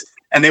competes,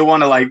 and they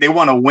want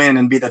to win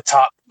and be the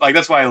top. Like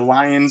that's why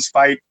lions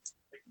fight,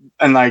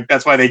 and like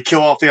that's why they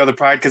kill off the other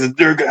pride because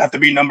they're going to have to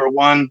be number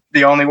one,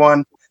 the only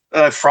one.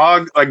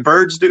 Frog, like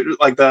birds do,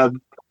 like the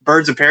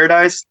birds of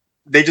paradise,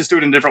 they just do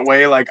it in a different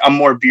way. Like I'm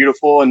more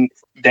beautiful and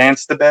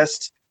dance the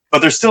best, but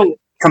they're still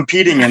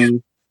competing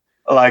in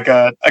like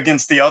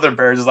against the other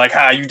birds. It's like,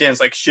 you dance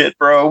like shit,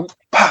 bro.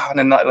 And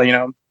then you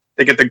know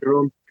they get the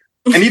girl.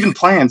 And even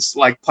plants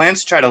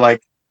try to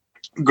like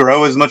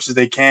grow as much as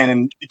they can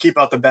and keep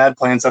out the bad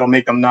plants that'll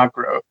make them not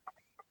grow. You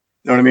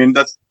know what I mean?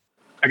 That's,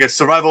 I guess,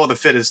 survival of the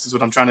fittest is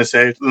what I'm trying to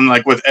say. And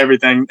like with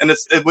everything, and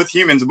it's with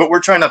humans, but we're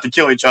trying not to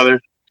kill each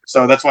other.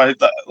 So that's why,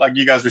 like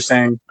you guys were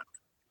saying,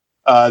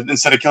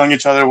 instead of killing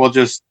each other, we'll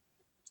just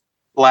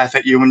laugh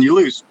at you when you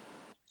lose.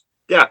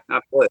 Yeah,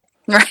 absolutely.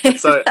 Right.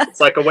 So it's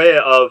like a way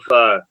of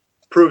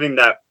proving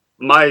that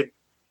my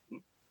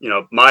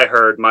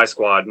herd, my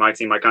squad, my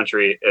team, my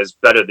country is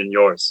better than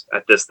yours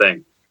at this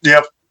thing.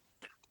 Yep.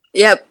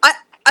 Yep.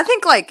 I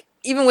think like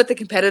even with the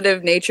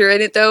competitive nature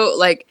in it though,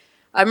 like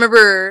I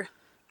remember,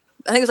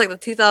 I think it was like the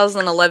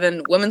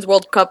 2011 Women's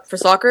World Cup for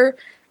soccer.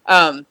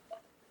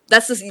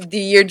 That's the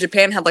year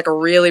Japan had like a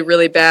really,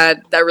 really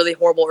bad, that really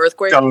horrible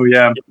earthquake. Oh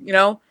yeah. You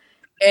know,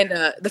 and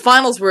the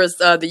finals was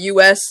the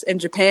U.S. and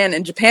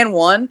Japan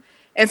won.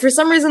 And for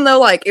some reason though,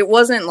 like it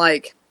wasn't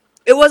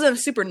a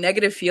super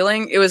negative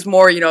feeling. It was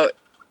more, you know,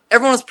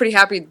 everyone was pretty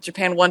happy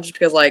Japan won just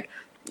because like,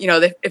 you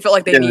know, it felt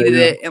like they needed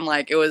it, and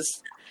like it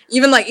was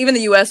even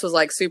the U.S. was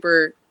like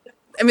super.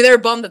 I mean, they were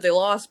bummed that they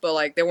lost, but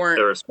like they weren't.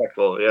 They're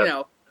respectful, yeah. You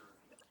know,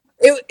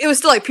 it was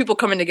still like people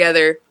coming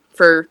together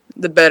for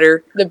the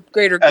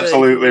greater good.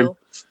 Absolutely. You know?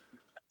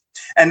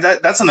 And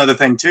that's another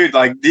thing too.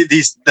 Like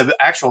the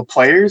actual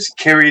players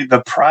carry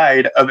the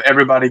pride of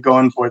everybody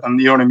going for them.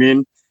 You know what I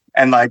mean?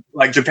 And like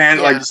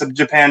Japan, like you said,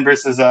 Japan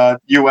versus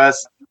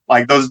U.S.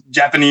 Like those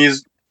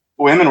Japanese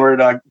women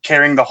were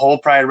carrying the whole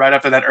pride right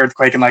after that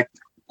earthquake and like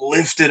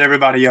lifted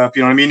everybody up.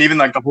 You know what I mean? Even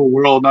like the whole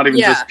world, not even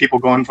just people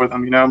going for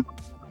them. You know?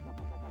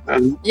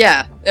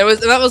 Yeah, that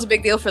was a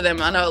big deal for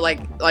them. I know, like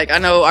I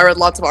know I read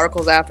lots of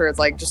articles after. It's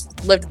like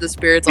just lifted the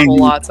spirits a whole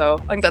lot. So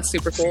I think that's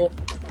super cool.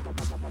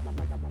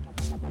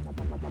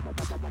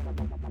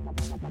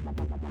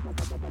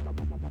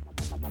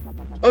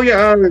 Oh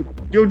yeah,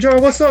 yo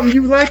John, what's something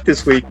you liked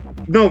this week?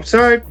 No,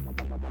 sorry,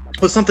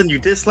 what's something you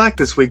disliked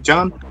this week,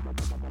 John?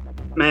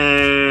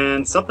 Man,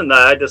 And something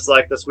that I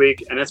dislike this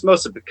week, and it's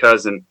mostly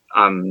because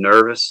I'm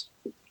nervous,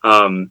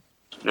 and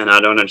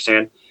I don't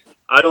understand.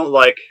 I don't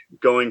like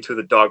going to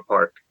the dog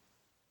park.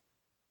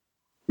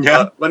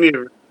 Yeah. Let me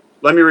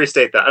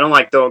restate that. I don't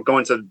like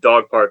going to the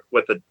dog park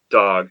with a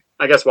dog.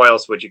 I guess why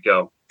else would you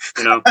go?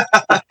 You know,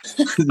 I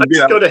just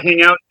go to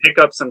hang out and pick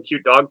up some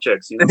cute dog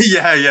chicks. You know?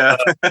 Yeah.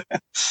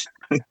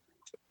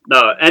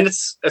 No, and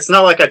it's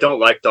not like I don't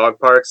like dog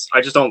parks.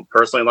 I just don't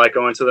personally like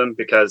going to them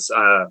because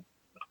I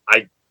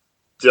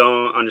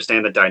don't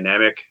understand the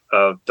dynamic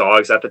of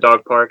dogs at the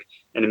dog park,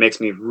 and it makes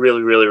me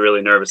really, really,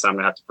 really nervous. I'm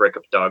gonna have to break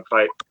up a dog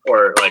fight,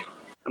 or like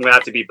I'm gonna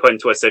have to be put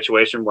into a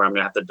situation where I'm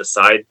gonna have to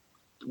decide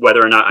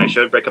whether or not I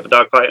should break up a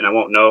dog fight, and I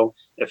won't know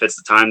if it's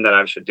the time that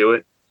I should do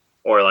it,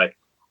 or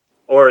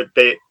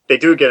they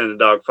do get in a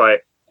dog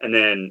fight, and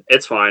then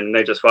it's fine, and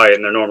they just fight,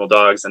 and they're normal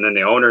dogs, and then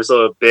the owner's a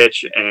little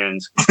bitch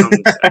and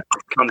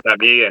comes at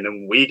me, and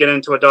then we get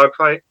into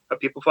a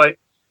people fight,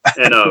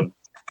 and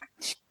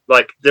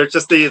like there's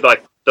just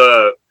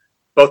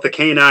both the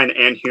canine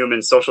and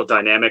human social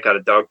dynamic at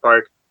a dog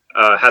park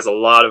has a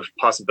lot of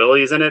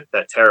possibilities in it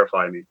that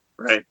terrify me,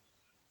 right?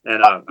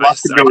 And a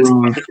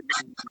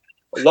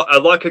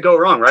lot could go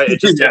wrong, right? It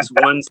just takes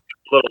one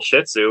little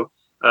Shih Tzu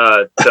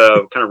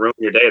to kind of ruin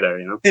your day there,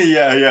 you know?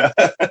 Yeah.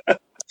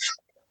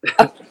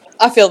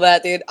 I feel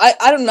that, dude.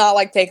 I do not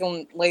like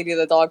taking Lady to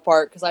the dog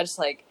park because I just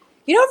like,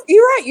 you're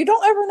right. You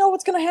don't ever know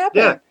what's going to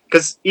happen. Yeah,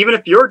 because even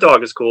if your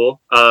dog is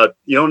cool,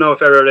 you don't know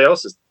if everybody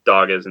else's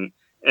dog isn't.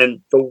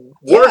 And the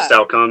worst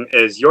outcome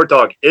is your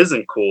dog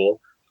isn't cool,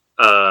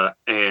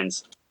 and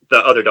the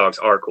other dogs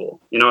are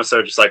cool. You know,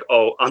 so just like,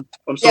 oh,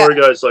 I'm sorry,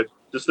 guys. Like,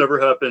 this never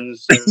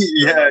happens.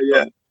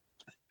 Yeah.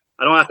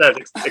 I don't have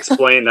to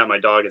explain that my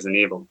dog isn't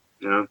evil.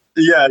 You know?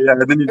 Yeah.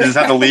 And then you just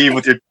have to leave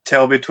with your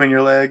tail between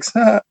your legs.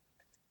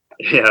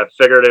 Yeah,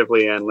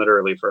 figuratively and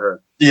literally for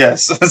her.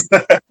 Yes.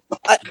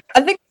 I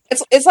think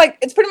it's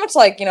pretty much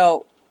like,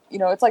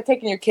 it's like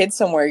taking your kids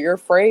somewhere. You're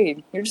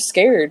afraid. You're just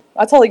scared.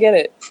 I totally get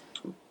it.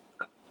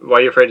 Why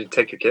are you afraid to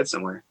take your kids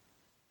somewhere?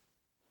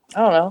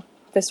 I don't know.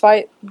 Fist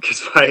fight.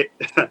 Fist fight.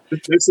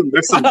 There's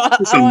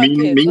some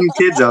mean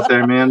kids out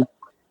there, man.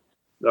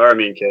 There are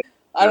mean kids.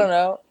 I don't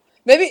know.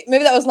 Maybe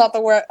that was not the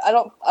word.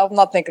 I'm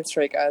not thinking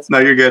straight, guys. No,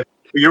 you're good.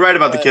 You're right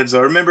about the kids,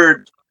 though.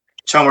 Remember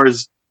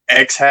Chalmers'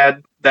 ex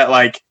had that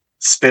like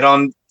spit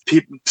on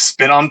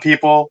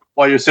people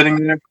while you're sitting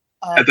there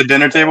at the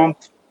dinner table?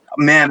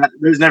 Man,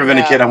 there's never been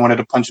a kid I wanted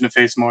to punch in the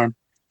face more.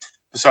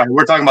 Sorry,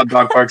 we're talking about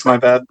dog parks. My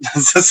bad.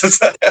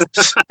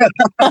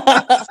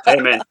 Hey,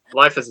 man,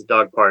 life is a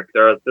dog park.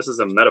 This is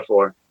a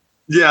metaphor.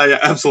 Yeah,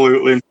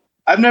 absolutely.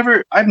 I've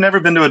never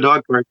been to a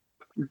dog park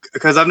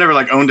because I've never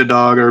like owned a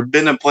dog or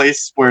been in a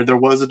place where there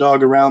was a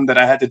dog around that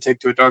I had to take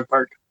to a dog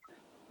park.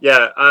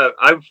 Yeah,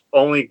 I've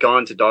only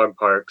gone to dog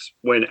parks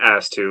when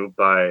asked to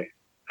by,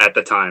 at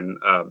the time,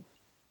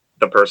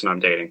 the person I'm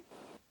dating,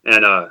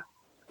 and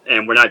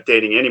we're not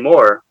dating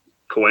anymore.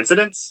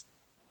 Coincidence?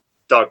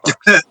 Dog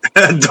parks.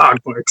 Dog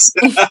parks.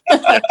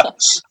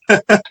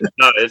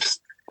 No, it's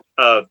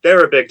they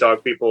were big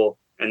dog people,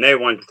 and they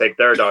wanted to take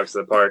their dogs to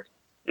the park,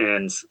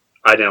 and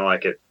I didn't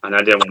like it, and I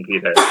didn't want to be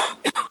there,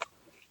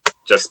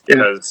 just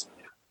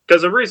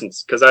because of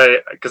reasons. Because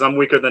I'm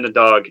weaker than a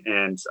dog,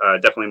 and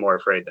definitely more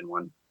afraid than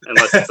one,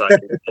 unless it's like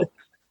a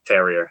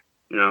terrier,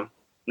 you know.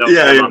 No,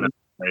 I'm not a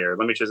terrier.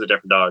 Let me choose a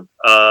different dog.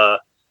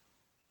 Not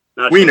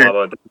Wiener.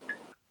 Chihuahua.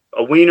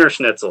 A Wiener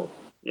Schnitzel.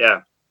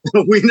 Yeah.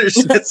 Wiener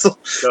Schnitzel.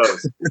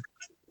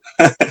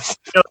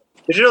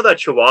 Did you know that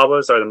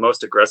Chihuahuas are the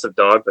most aggressive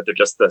dog, but they're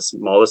just the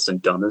smallest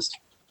and dumbest?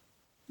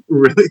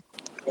 Really?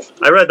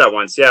 I read that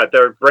once. Yeah,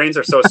 their brains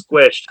are so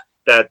squished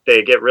that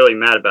they get really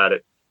mad about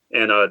it,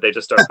 and they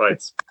just start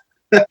fights.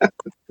 Yeah.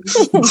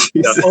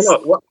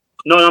 Oh,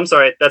 no, I'm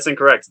sorry. That's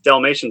incorrect.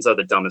 Dalmatians are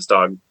the dumbest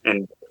dog,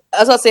 and I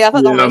was about to say, I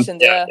thought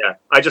Dalmatians. Yeah.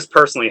 I just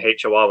personally hate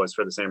Chihuahuas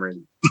for the same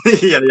reason.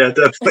 yeah,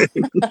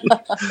 definitely.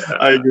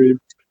 I agree.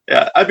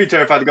 Yeah, I'd be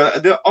terrified to go.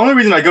 The only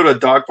reason I go to a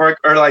dog park,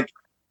 or like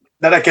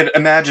that I could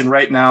imagine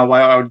right now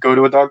why I would go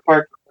to a dog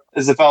park,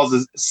 is if I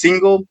was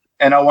single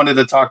and I wanted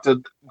to talk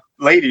to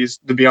ladies,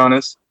 to be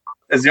honest.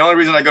 Is the only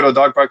reason I go to a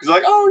dog park, because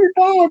like, oh, your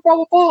dog, blah,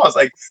 blah, blah. I was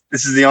like,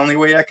 this is the only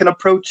way I can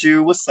approach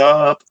you. What's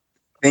up?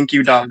 Thank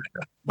you, dog.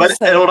 But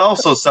it would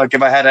also suck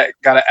if I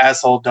got an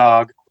asshole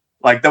dog,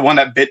 like the one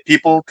that bit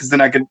people, because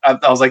then I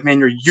was like, man,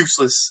 you're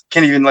useless.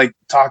 Can't even like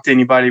talk to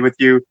anybody with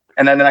you.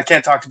 And then I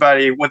can't talk to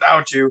anybody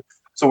without you.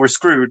 So we're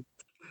screwed.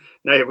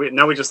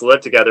 Now we just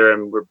live together,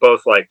 and we're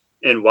both like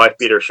in wife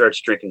beater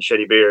shirts, drinking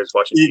shitty beers,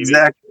 watching TV.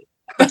 Exactly.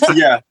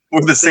 Yeah,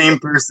 we're the same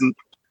person.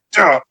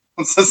 Yeah,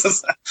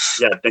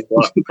 think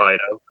what,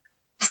 Fido.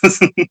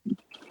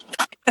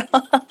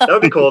 That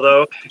would be cool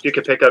though. You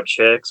could pick up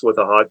chicks with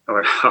a hot dog.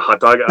 With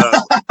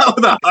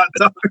a hot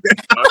dog.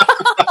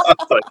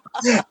 Like,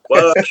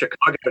 well,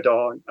 Chicago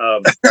dog.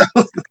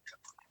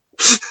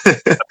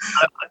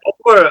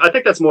 I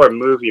think that's more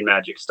movie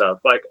magic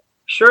stuff. Like,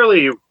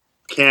 surely you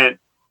can't.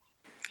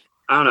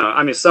 I don't know.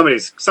 I mean,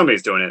 somebody's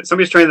doing it.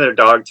 Somebody's training their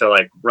dog to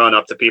like run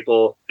up to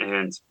people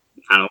and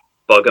I don't know,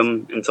 bug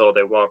them until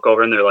they walk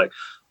over and they're like,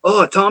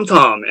 "Oh, Tom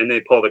Tom," and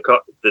they pull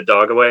the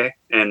dog away,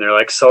 and they're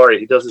like, "Sorry,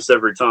 he does this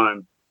every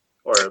time."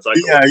 Or it's like,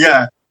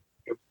 yeah.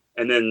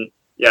 And then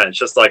it's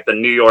just like the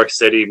New York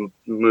City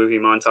movie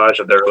montage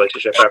of their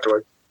relationship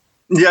afterwards.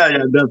 Yeah,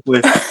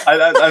 definitely.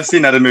 I've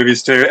seen that in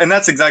movies too, and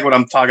that's exactly what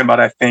I'm talking about.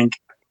 I think,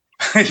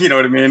 you know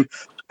what I mean.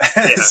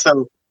 Yeah.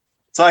 So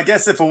I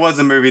guess if it was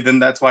a movie, then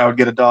that's why I would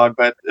get a dog,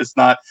 but it's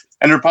not.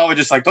 And they're probably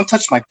just like, "Don't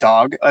touch my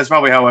dog." That's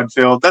probably how I'd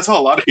feel. That's how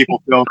a lot of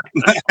people feel.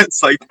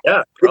 It's like,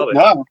 yeah, probably.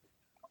 No.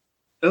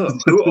 Oh,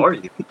 who are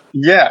you?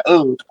 Yeah.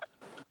 Oh.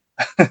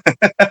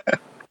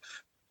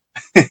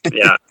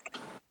 Yeah.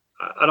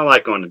 I don't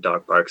like going to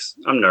dog parks.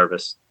 I'm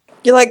nervous.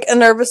 You're like a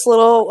nervous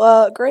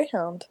little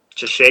greyhound.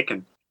 Just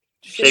shaking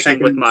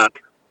with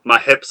my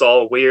hips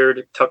all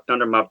weird, tucked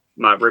under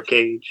my rib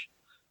cage.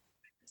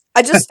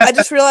 I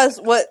just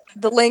realized what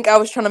the link I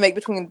was trying to make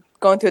between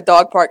going to a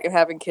dog park and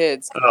having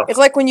kids. Oh. It's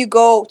like when you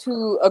go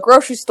to a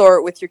grocery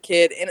store with your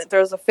kid and it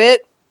throws a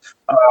fit,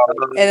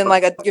 and then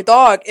like your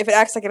dog, if it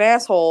acts like an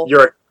asshole,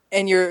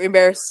 and you're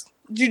embarrassed,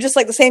 you're just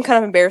like the same kind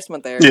of embarrassed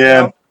there.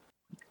 Yeah,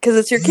 because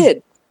it's your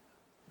kid.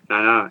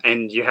 I know,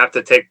 and you have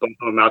to take both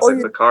of them outside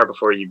the car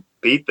before you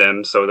beat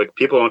them, so the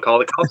people don't call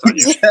the cops on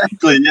you.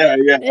 Exactly.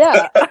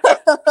 Yeah.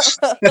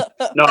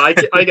 No, I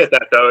get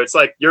that though. It's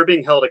like you're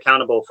being held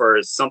accountable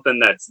for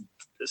something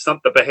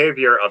the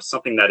behavior of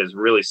something that is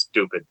really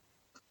stupid.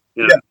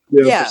 You know?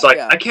 Yeah. It's like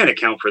I can't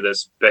account for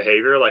this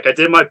behavior. Like I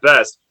did my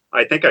best.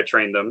 I think I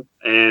trained them,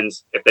 and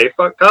if they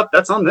fuck up,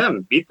 that's on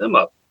them. Beat them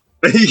up.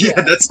 Yeah,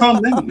 that's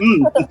on them.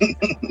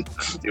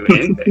 Do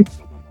anything.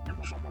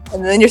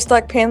 And then you're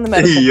stuck paying the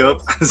medical.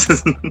 Yup.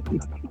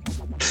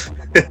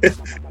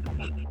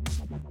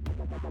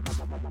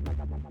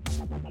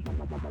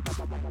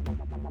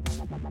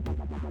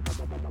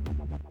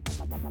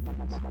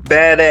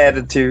 Bad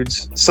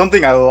attitudes.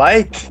 Something I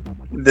like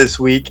this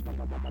week.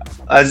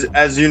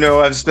 As you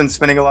know, I've been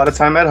spending a lot of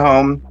time at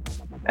home,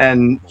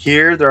 and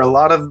here there are a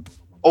lot of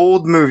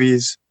old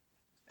movies,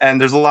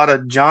 and there's a lot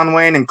of John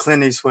Wayne and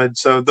Clint Eastwood.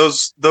 So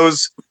those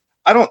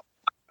I don't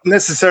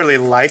necessarily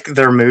like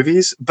their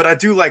movies, but I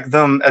do like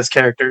them as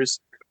characters.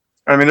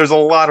 I mean, there's a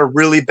lot of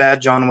really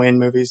bad John Wayne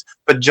movies,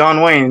 but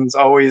John Wayne's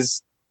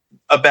always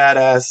a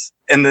badass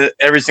in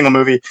every single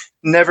movie.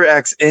 Never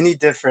acts any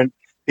different.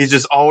 He's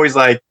just always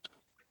like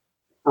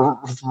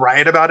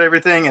right about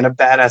everything and a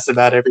badass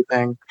about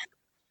everything.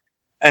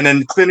 And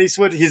then Clint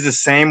Eastwood, he's the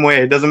same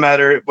way. It doesn't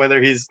matter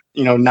whether he's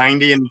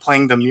 90 and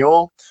playing the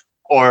mule,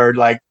 or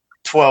like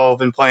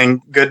 12 and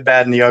playing Good,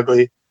 Bad, and the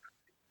Ugly.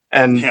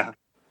 And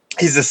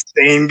he's the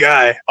same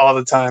guy all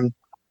the time.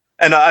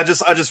 And I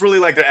just really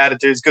like their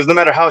attitudes, because no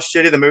matter how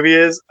shitty the movie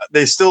is,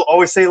 they still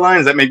always say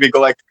lines that make me go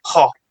like,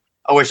 "Oh,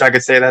 I wish I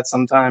could say that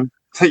sometime."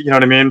 You know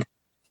what I mean?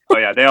 Oh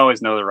yeah, they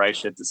always know the right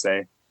shit to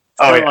say.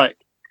 Kind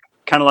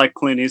of like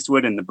Clint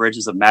Eastwood in The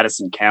Bridges of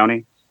Madison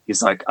County.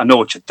 He's like, "I know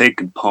what you're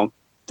thinking, punk.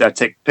 Did I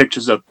take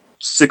pictures of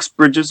 6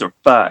 bridges or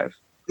 5?"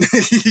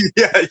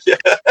 Yeah.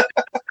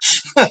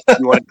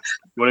 You want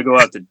to go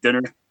out to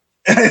dinner?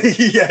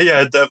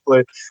 yeah,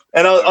 definitely.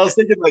 And I was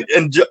thinking, like,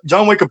 and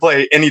John Wick could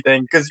play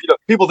anything, because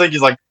people think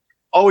he's like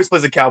always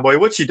plays a cowboy,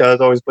 which he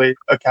does always play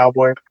a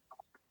cowboy.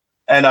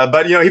 And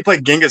but he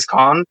played Genghis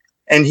Khan,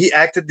 and he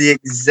acted the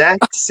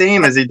exact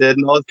same as he did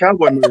in all his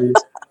cowboy movies,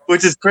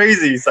 which is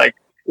crazy. He's like,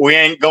 "We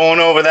ain't going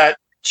over that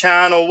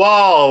China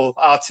wall,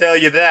 I'll tell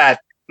you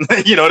that."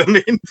 You know what I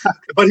mean?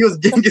 But he was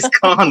Genghis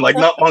Khan, like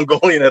not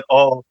Mongolian at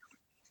all.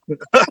 He's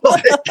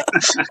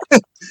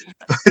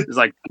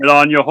like, "Get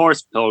on your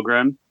horse,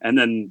 pilgrim," and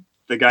then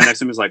the guy next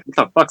to him is like, "What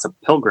the fuck's a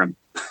pilgrim?"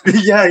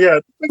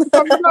 Yeah.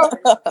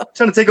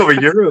 Trying to take over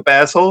Europe,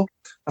 asshole.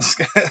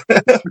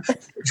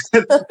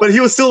 But he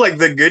was still like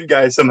the good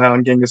guy somehow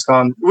in Genghis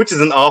Khan, which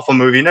is an awful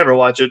movie. Never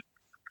watch it.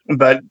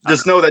 But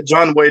just know that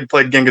John Wade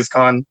played Genghis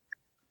Khan.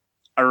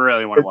 I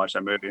really want to watch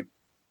that movie.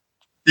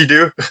 You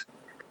do?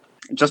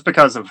 Just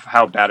because of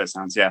how bad it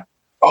sounds, yeah.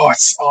 Oh,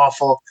 it's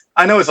awful.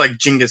 I know it's like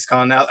Genghis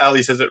Khan.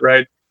 Ali says it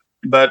right.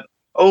 But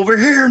over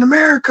here in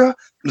America,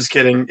 I'm just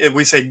kidding. If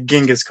we say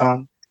Genghis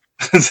Khan.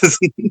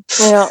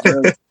 Yeah.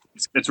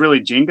 It's really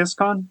Genghis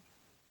Khan?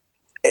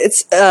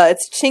 It's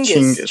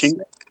Chinggis.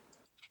 Chinggis.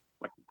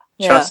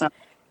 Yeah.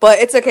 But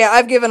it's okay.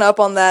 I've given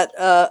up on that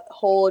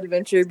whole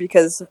adventure,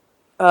 because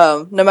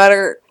no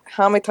matter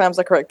how many times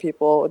I correct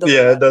people, it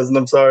doesn't.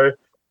 I'm sorry.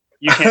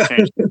 You can't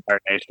change the entire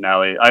nation,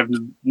 Ali. I've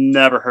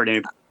never heard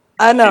anything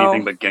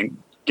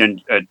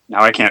but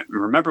now I can't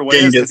remember what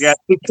it is. Yeah,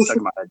 it's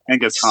talking about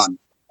Genghis Khan.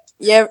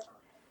 Yeah.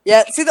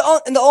 See,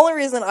 the only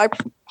reason I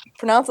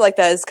pronounce it like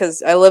that is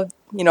because I lived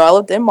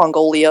in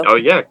Mongolia. Oh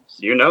yeah,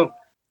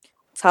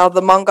 It's how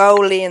the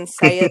Mongolians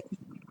say it.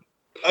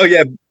 Oh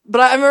yeah.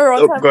 But I remember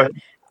one time go ahead.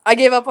 I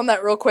gave up on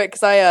that real quick,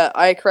 because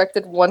I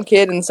corrected one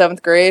kid in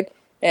 7th grade.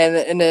 And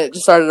it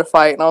just started a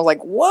fight, and I was like,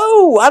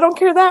 "Whoa! I don't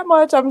care that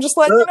much. I'm just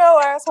letting you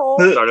know, asshole."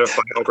 Started a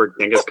fight over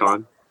Genghis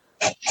Khan.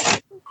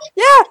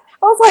 Yeah, I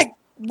was like,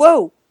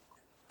 "Whoa!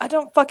 I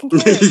don't fucking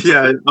care."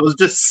 Yeah, I was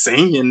just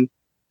saying.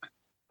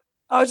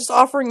 I was just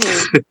offering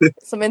you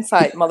some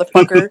insight,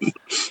 motherfucker.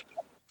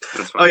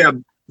 Oh yeah,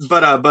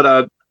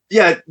 but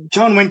Yeah,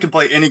 John Wayne could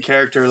play any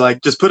character.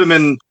 Like, just put him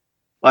in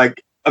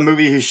like a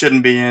movie he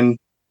shouldn't be in.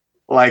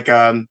 Like,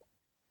 I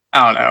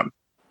don't know,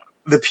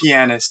 The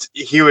Pianist.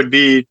 He would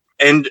be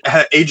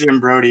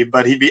Adrian Brody,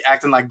 but he'd be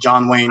acting like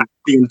John Wayne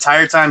the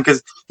entire time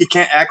because he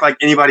can't act like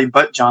anybody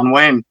but John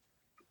Wayne.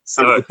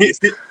 So he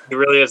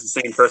really is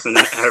the same person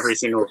in every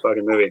single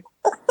fucking movie.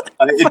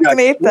 I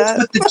hate that. What's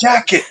with the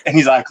jacket? And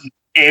he's like,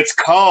 it's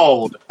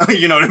cold.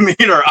 You know what I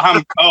mean? Or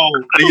I'm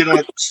cold. You know,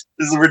 this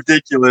is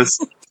ridiculous.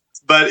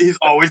 But he's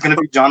always going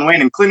to be John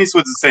Wayne. And Clint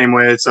Eastwood's the same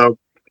way. So,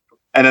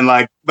 and then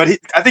I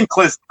think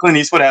Clint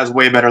Eastwood has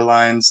way better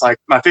lines. Like,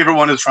 my favorite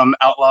one is from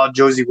Outlaw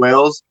Josie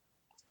Wales.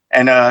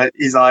 And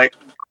he's like,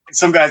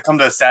 some guys come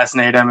to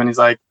assassinate him. And he's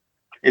like,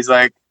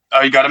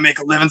 oh, you got to make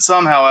a living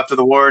somehow after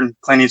the war. And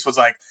Clint Eastwood's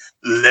like,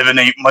 dying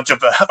ain't much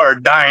of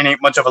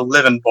a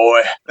living,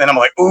 boy. And I'm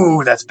like,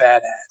 ooh, that's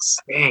badass.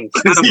 Dang,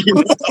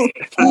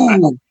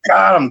 ooh,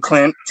 got him,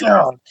 Clint.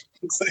 Oh.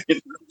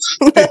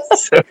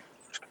 But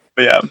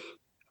yeah.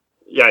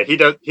 Yeah, he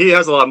does. He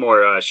has a lot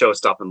more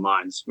show-stopping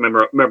lines,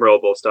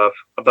 memorable stuff.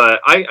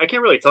 But I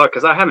can't really talk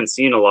because I haven't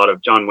seen a lot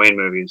of John Wayne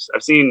movies.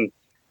 I've seen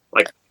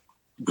like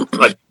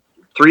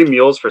Three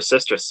Mules for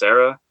Sister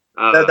Sarah.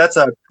 That's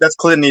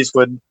Clint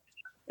Eastwood.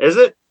 Is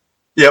it?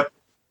 Yep.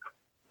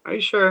 Are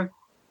you sure?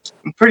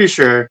 I'm pretty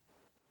sure.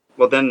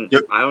 Well, then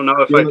yep. I don't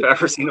know if I've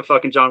ever seen a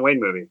fucking John Wayne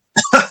movie.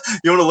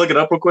 You want to look it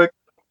up real quick?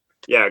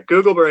 Yeah,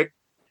 Google break.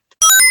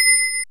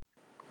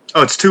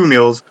 Oh, it's Two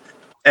Mules,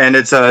 and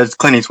it's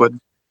Clint Eastwood.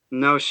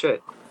 No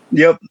shit.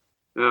 Yep.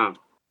 Oh.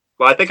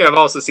 Well, I think I've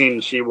also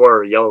seen she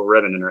wore a yellow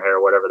ribbon in her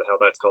hair, whatever the hell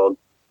that's called.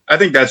 I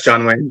think that's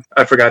John Wayne.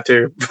 I forgot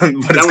to. But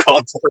it's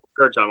called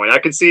John Wayne. I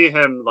could see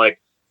him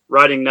like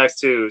riding next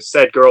to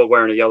said girl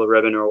wearing a yellow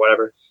ribbon or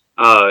whatever,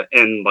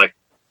 in like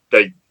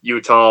the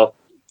Utah,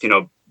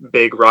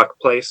 big rock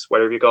place,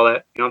 whatever you call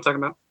that. You know what I'm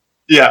talking about?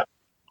 Yeah.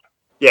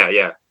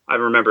 Yeah. I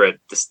remember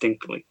it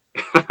distinctly.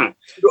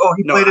 Oh,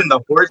 he played in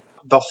the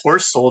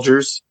Horse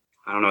Soldiers.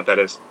 I don't know what that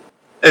is.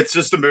 It's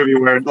just a movie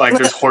where like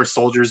there's horse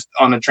soldiers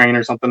on a train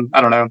or something. I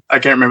don't know. I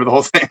can't remember the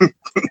whole thing.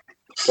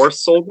 Horse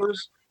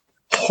soldiers?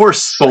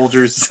 Horse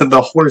soldiers.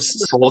 The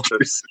horse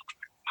soldiers.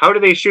 How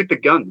do they shoot the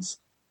guns?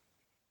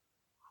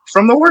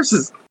 From the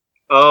horses.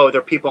 Oh,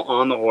 they're people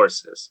on the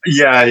horses.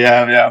 Yeah.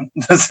 The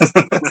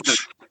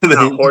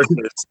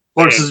horses.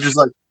 Horses just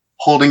like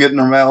holding it in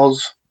their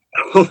mouths.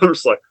 They're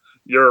just like,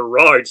 your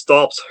ride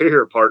stops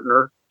here,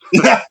 partner.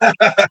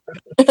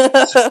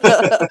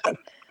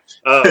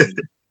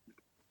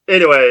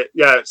 Anyway,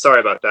 yeah, sorry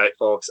about that,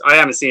 folks. I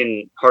haven't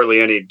seen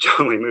hardly any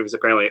John Wayne movies,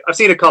 apparently. I've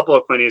seen a couple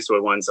of Clint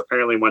Eastwood ones,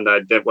 apparently one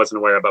that I wasn't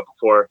aware about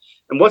before.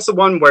 And what's the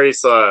one where he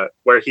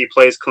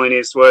plays Clint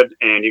Eastwood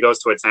and he goes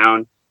to a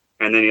town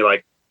and then he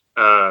I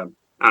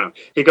don't know.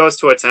 He goes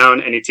to a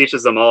town and he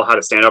teaches them all how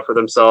to stand up for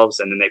themselves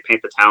and then they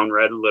paint the town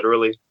red,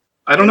 literally.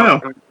 I don't know.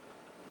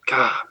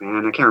 God,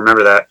 man, I can't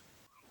remember that.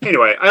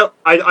 Anyway,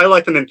 I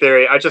like them in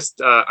theory. I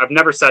just, I've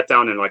never sat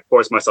down and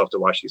forced myself to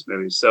watch these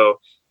movies. So,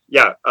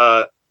 yeah,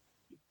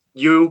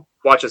 you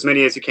watch as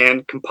many as you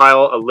can,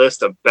 compile a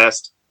list of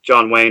best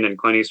John Wayne and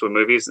Clint Eastwood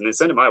movies, and then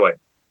send it my way.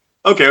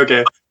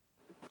 Okay.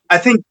 I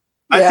think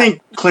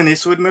Clint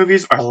Eastwood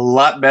movies are a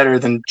lot better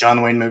than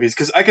John Wayne movies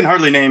because I can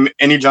hardly name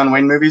any John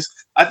Wayne movies.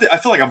 I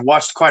feel like I've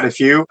watched quite a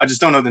few. I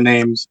just don't know the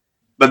names,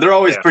 but they're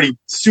always pretty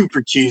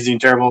super cheesy and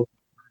terrible.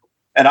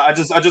 And I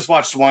just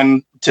watched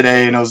one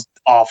today, and it was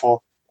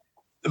awful.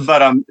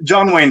 But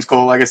John Wayne's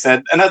cool, like I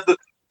said, and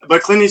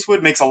but Clint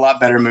Eastwood makes a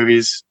lot better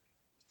movies.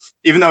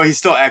 Even though he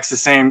still acts the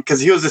same,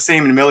 because he was the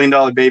same in $1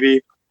 Million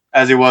Baby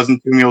as he was in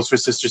Two Mules for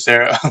Sister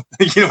Sarah.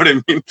 You know what I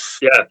mean?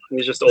 Yeah,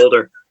 he's just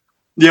older.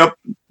 Yep.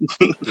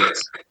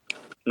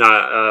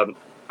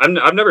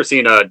 I've never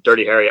seen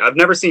Dirty Harry. I've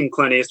never seen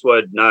Clint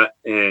Eastwood not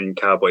in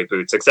cowboy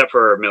boots, except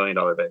for $1 Million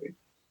Baby.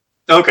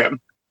 Okay.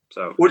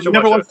 So, you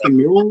never watched The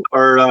Mule,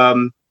 or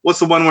what's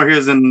the one where he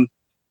was in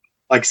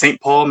St.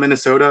 Paul,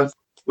 Minnesota,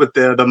 with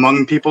the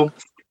Hmong people?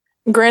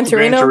 Gran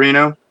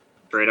Torino.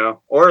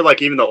 Or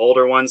even the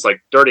older ones,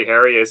 like Dirty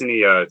Harry. Isn't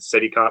he a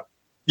city cop?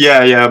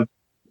 Yeah.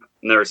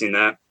 Never seen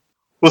that.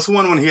 What's the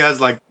one when he has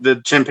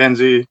the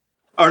chimpanzee?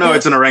 Oh no,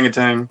 it's an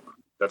orangutan.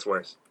 That's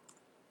worse.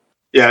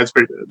 Yeah, it's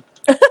pretty good.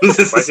 Why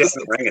is he an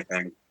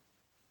orangutan?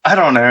 I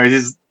don't know.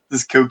 He's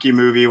this kooky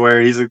movie where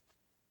he's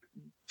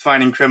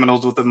finding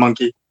criminals with a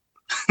monkey.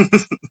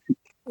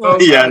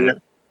 Yeah.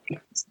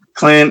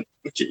 Clint,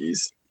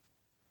 jeez.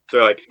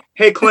 They're like,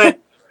 hey, Clint.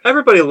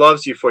 Everybody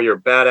loves you for your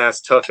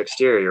badass, tough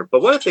exterior,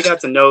 but what if they got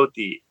to know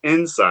the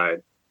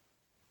inside?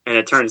 And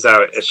it turns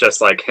out it's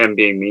just him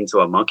being mean to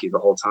a monkey the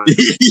whole time.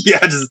 Yeah,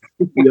 just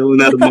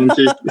yelling at a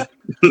monkey.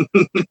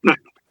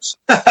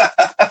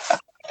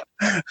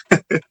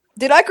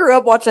 Dude, I grew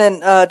up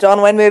watching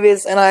John Wayne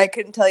movies, and I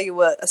couldn't tell you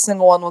what a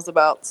single one was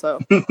about. So,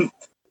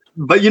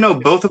 but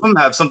both of them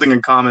have something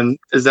in common: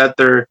 is that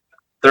they're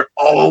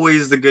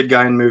always the good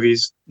guy in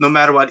movies, no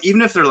matter what.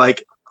 Even if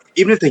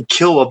they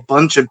kill a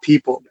bunch of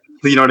people.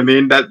 You know what I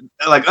mean? That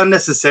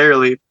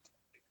unnecessarily,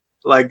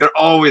 they're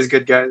always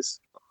good guys.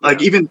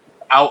 Even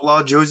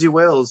outlaw Josie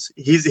Wales.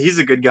 He's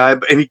a good guy,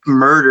 and he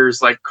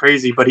murders like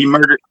crazy. But he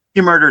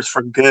murders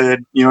for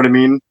good. You know what I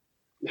mean?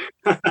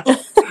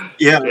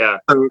 Yeah.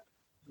 So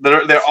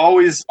they're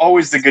always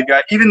the good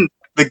guy. Even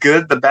The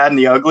Good, the Bad, and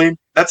the Ugly.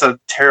 That's a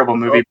terrible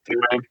movie.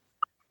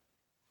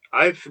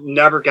 I've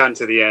never gotten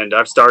to the end.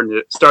 I've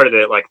started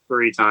it like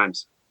 3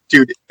 times.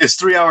 Dude, it's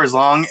 3 hours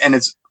long, and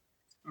it's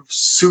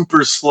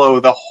super slow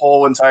the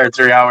whole entire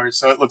 3 hours.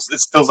 So it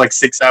feels like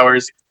 6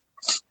 hours.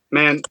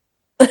 Man,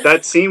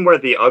 that scene where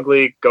the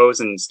Ugly goes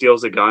and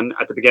steals a gun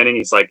at the beginning.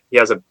 He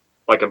has a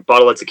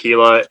bottle of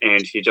tequila,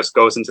 and he just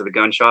goes into the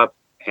gun shop,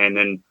 and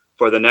then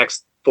for the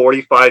next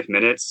 45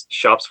 minutes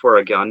shops for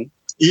a gun.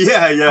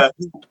 Yeah.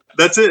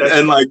 That's it.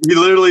 And like he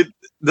literally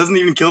doesn't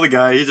even kill the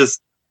guy. He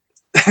just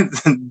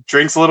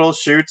drinks a little,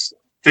 shoots,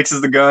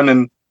 fixes the gun,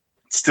 and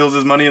steals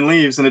his money and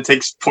leaves, and it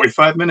takes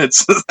 45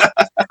 minutes.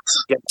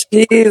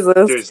 Jesus.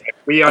 Dude,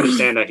 we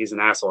understand that he's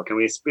an asshole. Can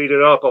we speed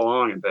it up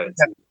along a bit?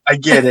 I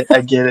get it.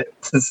 Yeah.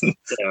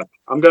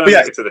 I'm going to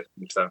make it to the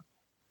finish, though.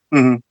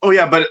 Mm-hmm. Oh,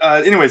 yeah, but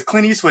anyways,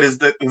 Clint Eastwood is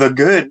the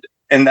good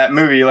in that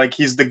movie. Like,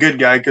 he's the good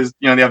guy because,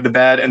 they have the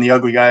bad and the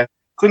ugly guy.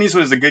 Clint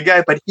Eastwood is the good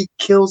guy, but he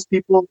kills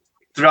people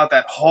throughout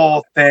that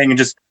whole thing and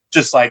just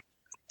like,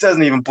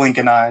 doesn't even blink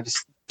an eye.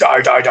 Just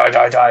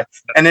die.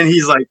 And then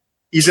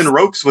he's in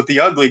ropes with the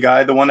ugly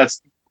guy, the one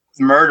that's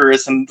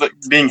murderous and like,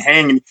 being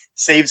hanged, and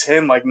saves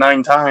him like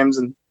 9 times.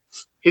 And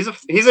he's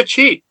a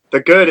cheat. The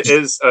Good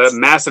is a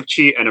massive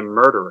cheat and a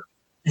murderer.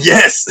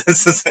 Yes,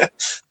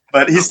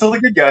 but he's still a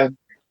good guy.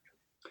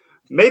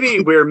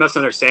 Maybe we're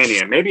misunderstanding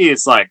it. Maybe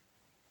it's like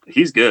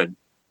he's good.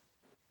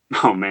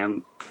 Oh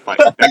man, like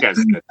that guy's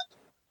good.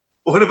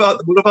 What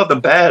about the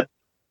bad?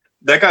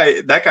 That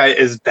guy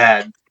is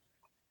bad.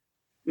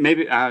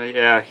 Maybe,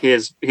 yeah, he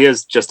is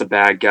just a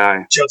bad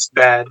guy. Just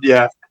bad,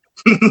 yeah.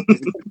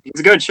 He's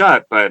a good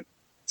shot, but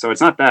so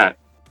it's not that.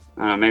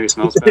 I don't know, maybe it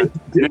smells bad.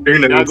 The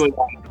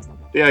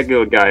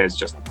ugly guy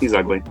is he's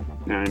ugly.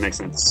 Yeah, it makes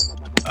sense.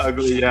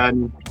 Ugly, yeah,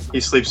 and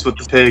he sleeps with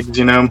the pigs,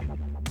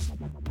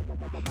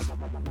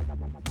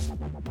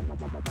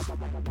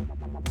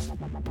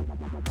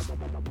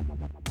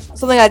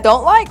 Something I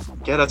don't like?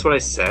 Yeah, that's what I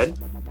said.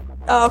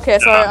 Oh, okay,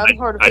 sorry, I'm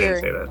hard of I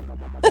hearing. didn't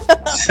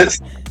say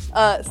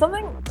that.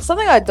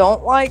 Something I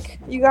don't like,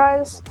 you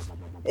guys,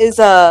 is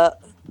I'm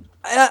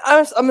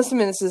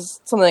assuming this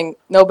is something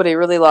nobody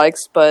really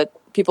likes, but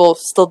people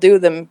still do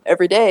them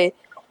every day.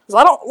 Is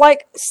I don't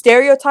like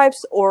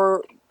stereotypes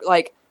or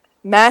like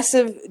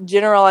massive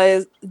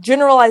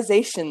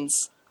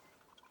generalizations.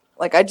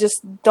 Like I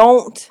just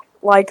don't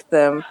like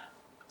them.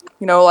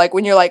 Like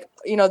when you're like,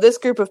 this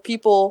group of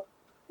people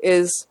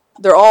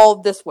they're all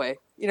this way.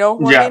 You know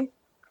what I mean?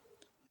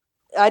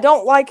 I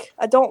don't like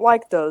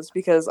those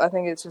because I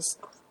think it just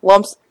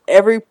lumps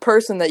every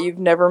person that you've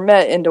never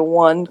met into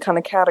one kind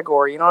of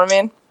category. You know what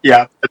I mean?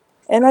 Yeah.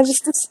 And I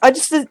just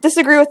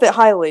disagree with it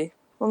highly.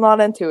 I'm not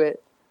into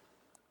it.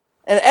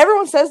 And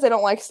everyone says they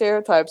don't like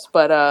stereotypes,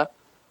 but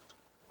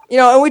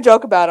and we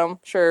joke about them,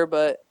 sure,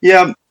 but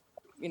yeah,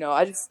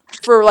 I just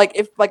for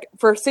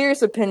a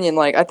serious opinion,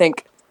 like I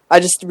think I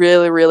just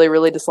really, really,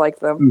 really dislike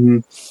them. Mm-hmm.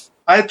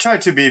 I try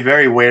to be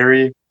very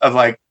wary of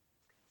like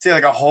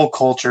a whole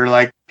culture.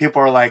 Like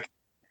people are like,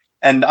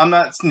 and I'm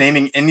not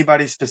naming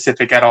anybody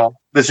specific at all.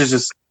 This is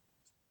just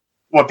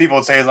what people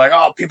would say is like,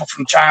 oh, people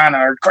from China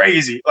are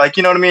crazy. Like,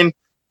 you know what I mean?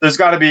 There's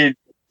got to be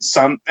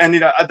some, and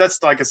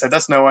that's like I said,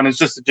 that's no one. It's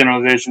just a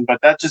generalization,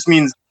 but that just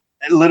means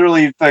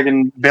literally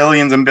fucking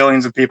billions and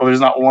billions of people. There's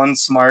not one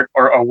smart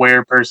or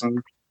aware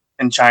person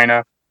in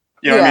China.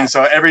 You know what I mean?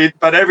 So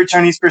every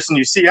Chinese person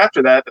you see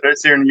after that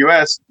is here in the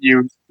U.S.,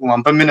 you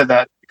lump them into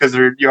that because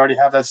you already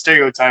have that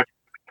stereotype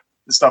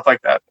and stuff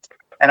like that.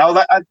 And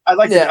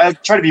I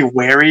try to be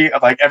wary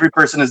of like every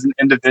person is an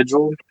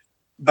individual.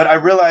 But I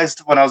realized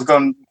when I was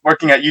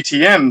working at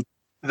UTM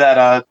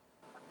that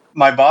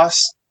my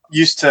boss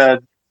used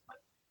to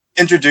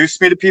introduce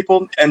me to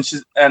people, and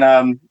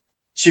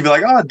she'd be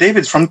like, "Oh,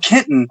 David's from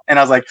Kenton," and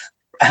I was like,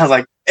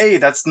 "Hey,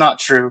 that's not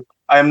true.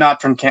 I am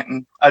not from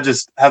Kenton. I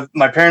just have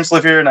my parents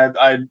live here, and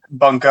I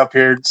bunk up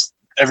here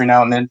every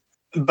now and then."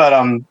 But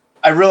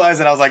I realized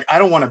that I was like, I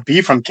don't want to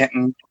be from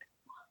Kenton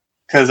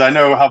because I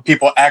know how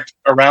people act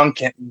around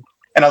Kenton,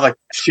 and I was like,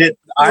 "Shit,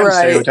 I'm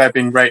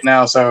stereotyping right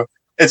now." So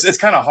it's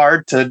kind of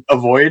hard to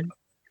avoid,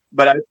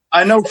 but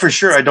I know for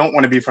sure I don't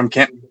want to be from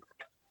Kenton,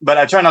 but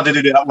I try not to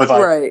do that with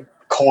like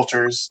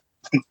cultures.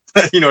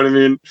 You know what I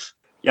mean?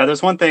 Yeah,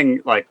 there's one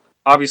thing, like,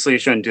 obviously you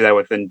shouldn't do that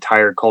with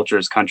entire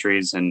cultures,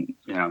 countries, and,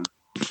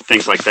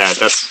 things like that.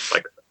 That's,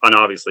 like,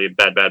 obviously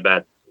bad.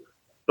 But,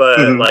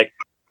 like,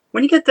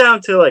 when you get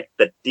down to, like,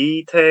 the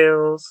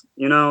details,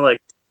 like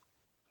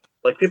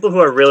people who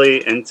are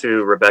really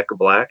into Rebecca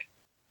Black.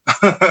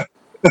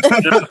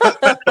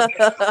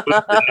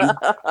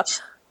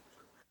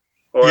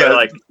 Or,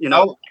 like,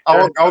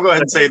 I'll go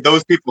ahead and say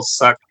those people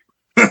suck.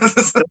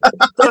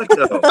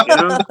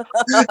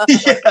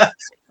 Yeah.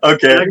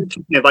 Okay.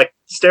 Like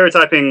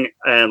stereotyping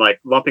and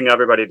like lumping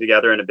everybody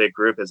together in a big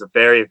group is a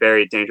very,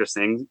 very dangerous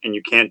thing, and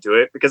you can't do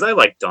it because I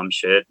like dumb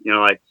shit.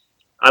 Like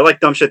I like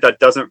dumb shit that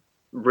doesn't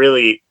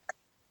really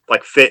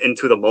like fit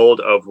into the mold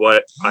of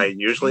what I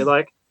usually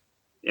like.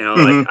 You know,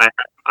 like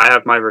I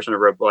have my version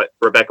of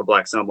Rebecca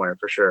Black somewhere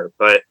for sure,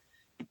 but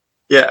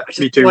yeah, I just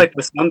me too. feel like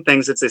with some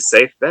things it's a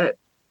safe bet.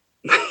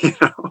 You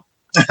know,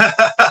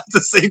 it's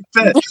a safe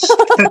bet.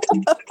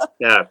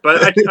 Yeah,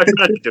 but I kind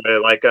of do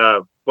it like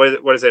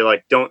what is it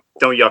like? Don't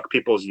yuck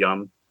people's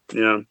yum.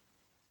 You know.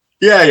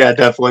 Yeah,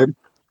 definitely.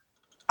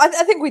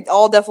 I think we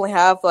all definitely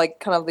have like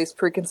kind of these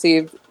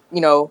preconceived,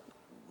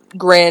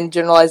 grand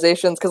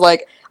generalizations. Because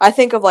like I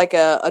think of like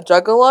a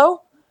juggalo,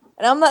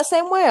 and I'm that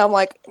same way. I'm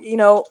like, I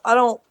don't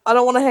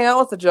want to hang out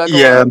with a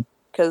juggalo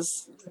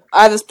because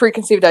I have this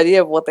preconceived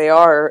idea of what they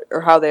are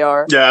or how they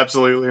are. Yeah,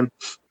 absolutely.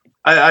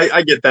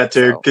 I get that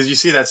too because you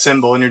see that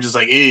symbol and you're just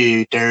like,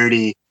 ew,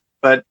 dirty.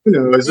 But who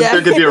knows?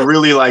 There could be a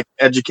really like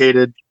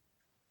educated,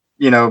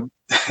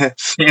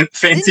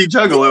 fancy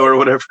juggalo or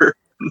whatever.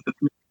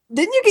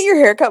 Didn't you get your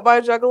hair cut by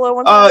a juggalo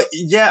one time?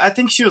 Yeah, I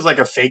think she was like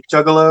a fake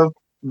juggalo,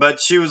 but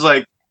she was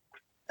like,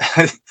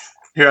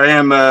 here I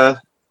am.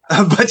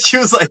 But she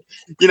was like,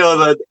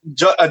 a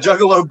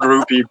juggalo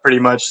groupie, pretty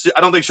much. I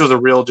don't think she was a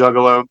real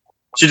juggalo.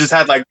 She just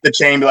had like the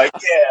chain, be like,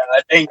 yeah,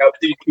 I hang out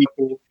with these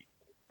people,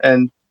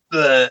 and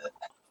but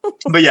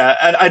yeah,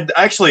 I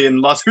actually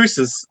in Las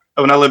Cruces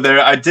when I lived there,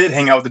 I did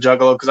hang out with the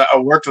juggalo because I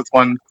worked with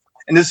one,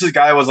 and this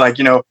guy was like,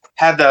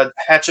 had the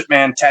Hatchet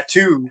Man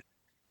tattoo.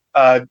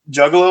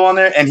 Juggalo on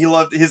there, and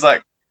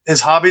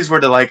his hobbies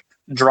were to like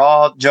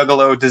draw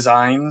juggalo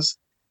designs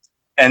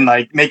and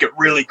like make it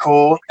really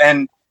cool.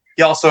 And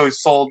he also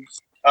sold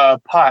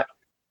pot,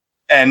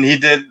 and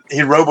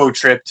he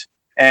robo-tripped,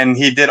 and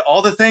he did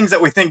all the things that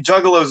we think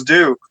juggalos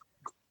do.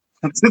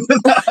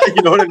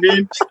 You know what I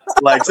mean?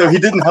 Like, so he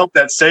didn't help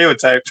that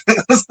stereotype.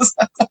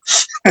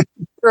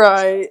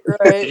 Right.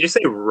 Did you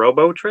say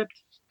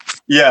robo-tripped?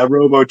 Yeah,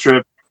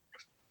 robo-trip.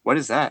 What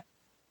is that?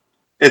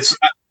 It's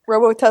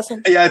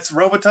Robitussin. Yeah, it's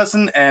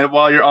Robitussin, and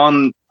while you're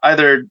on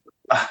either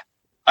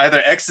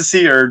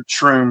ecstasy or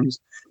shrooms.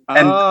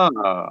 And,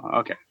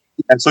 okay.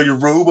 And so you're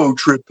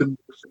robo-tripping.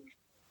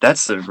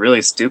 That's a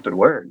really stupid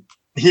word.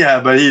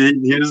 Yeah, but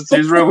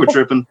he's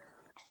robo-tripping.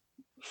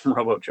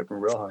 Robo-tripping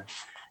real hard.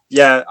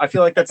 Yeah, I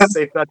feel like that's a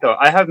safe bet, though.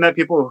 I have met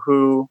people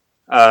who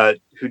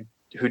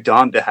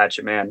donned the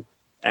Hatchet Man,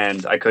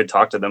 and I could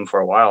talk to them for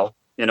a while.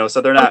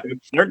 So they're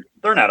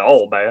not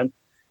all bad.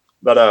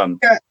 But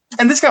yeah.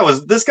 And this guy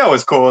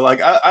was cool. Like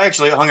I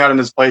actually hung out in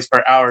his place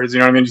for hours. You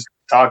know what I mean? Just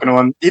talking to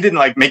him. He didn't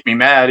like make me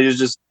mad. He was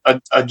just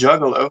a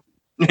juggalo.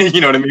 You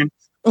know what I mean?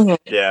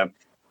 Mm-hmm. Yeah.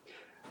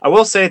 I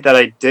will say that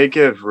I did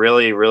give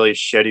really, really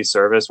shitty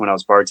service when I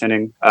was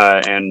bartending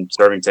and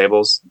serving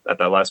tables at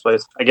that last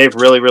place. I gave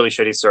really, really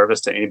shitty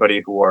service to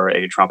anybody who wore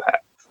a Trump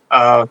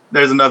hat.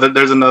 There's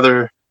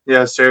another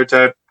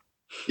stereotype.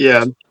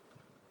 Yeah.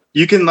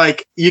 You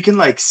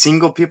can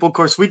single people. Of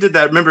course, we did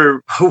that.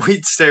 Remember,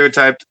 we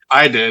stereotyped.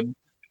 I did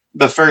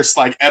the first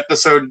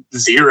episode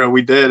 0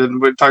 we did, and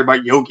we're talking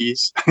about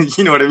yogis.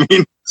 You know what I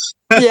mean?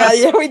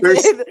 Yeah, we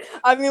did.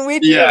 I mean, we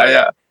did.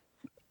 Yeah.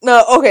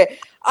 No, okay.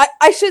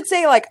 I should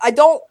say I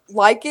don't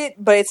like it,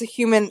 but it's a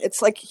human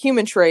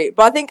trait.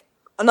 But I think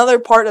another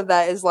part of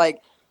that is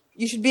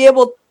you should be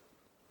able.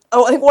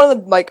 I think one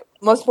of the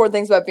most important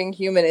things about being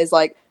human is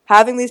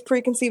having these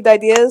preconceived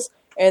ideas.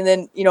 And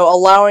then,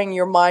 allowing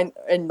your mind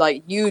and,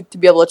 you to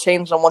be able to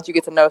change them once you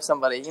get to know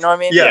somebody. You know what I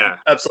mean? Yeah,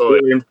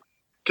 absolutely.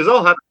 Because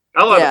I'll have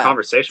a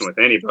conversation with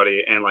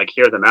anybody and,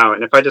 hear them out.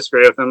 And if I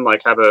disagree with them,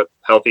 have a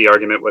healthy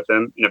argument with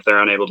them. And if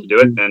they're unable to do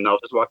it, then I'll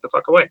just walk the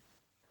fuck away.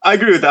 I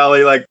agree with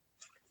Ali.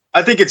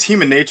 I think it's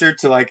human nature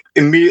to,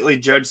 immediately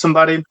judge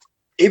somebody.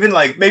 Even,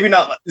 maybe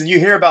not... You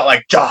hear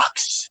about,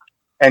 jocks.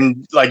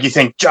 And, you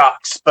think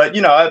jocks. But,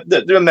 I've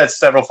met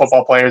several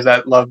football players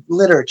that love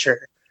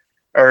literature.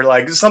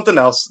 Or something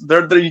else.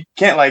 You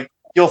can't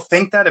you'll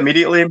think that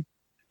immediately,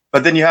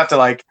 but then you have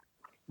to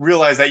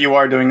realize that you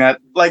are doing that.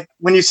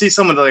 When you see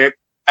someone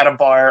at a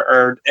bar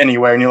or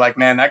anywhere, and you're like,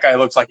 man, that guy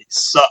looks like he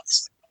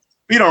sucks.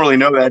 But you don't really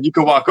know that. You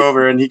could walk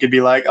over and he could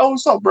be like, oh,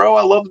 what's up, bro?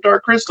 I love the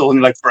Dark Crystal, and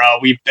you're like, bro,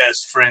 we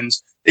best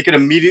friends. It could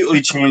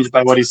immediately change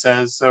by what he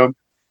says. So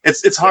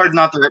it's hard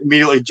not to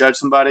immediately judge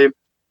somebody,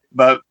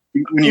 but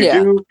when you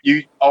do,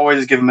 you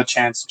always give them a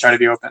chance to try to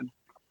be open.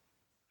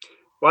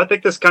 Well, I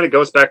think this kind of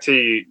goes back to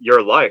your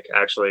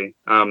actually,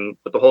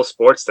 with the whole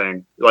sports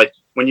thing.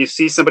 When you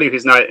see somebody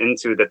who's not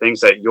into the things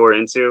that you're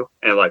into,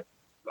 and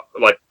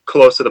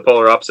close to the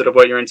polar opposite of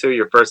what you're into,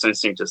 your first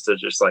instinct is to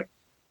just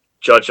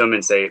judge them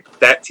and say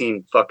that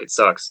team fucking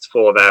sucks. It's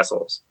full of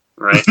assholes,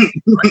 right?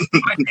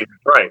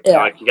 Right.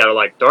 Yeah. You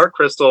gotta Dark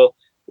Crystal,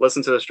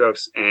 listen to the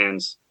Strokes, and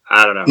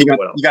I don't know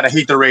what else. You gotta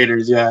hate the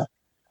Raiders, yeah,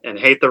 and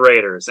hate the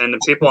Raiders. And the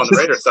people on the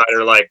Raiders side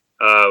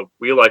are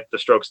we like the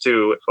Strokes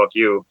too. Fuck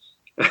you.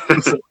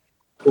 That's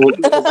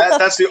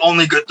the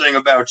only good thing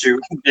about you.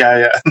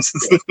 Yeah.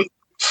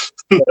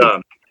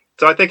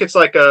 So I think it's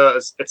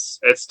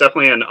it's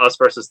definitely an us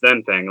versus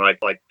them thing. Like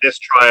this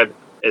tribe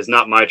is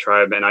not my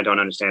tribe, and I don't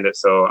understand it.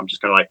 So I'm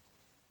just gonna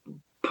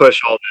push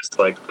all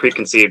this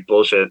preconceived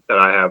bullshit that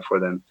I have for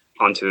them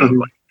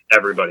onto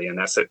everybody, and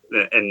that's it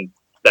in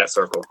that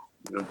circle.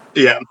 You know?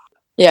 Yeah.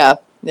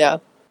 Yeah.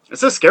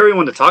 It's a scary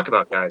one to talk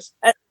about, guys.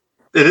 It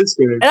is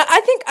scary. And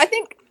I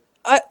think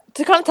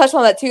to kind of touch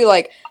on that too,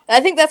 like, I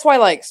think that's why,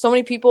 like, so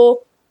many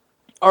people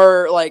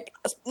are, like,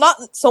 not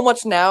so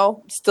much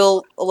now,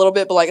 still a little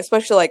bit, but, like,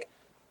 especially, like,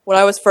 when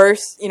I was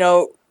first,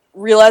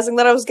 realizing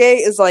that I was gay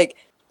is, like,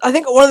 I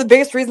think one of the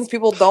biggest reasons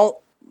people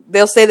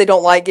they'll say they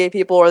don't like gay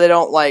people or they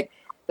don't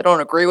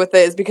agree with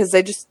it is because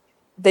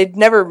they've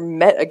never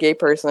met a gay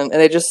person and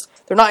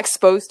they're not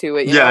exposed to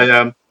it.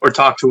 Yeah. Or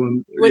talk to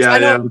them. Which I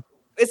know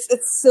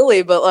it's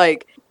silly, but,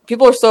 like,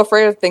 people are so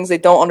afraid of things they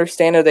don't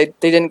understand or they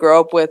didn't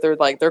grow up with, or,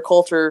 like, their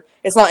culture,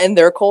 it's not in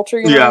their culture,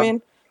 you know what I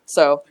mean?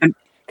 So,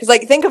 because,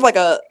 like, think of,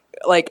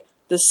 like,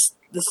 this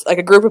like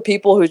a group of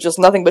people who's just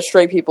nothing but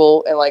straight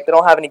people, and, like, they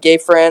don't have any gay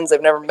friends,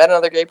 they've never met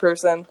another gay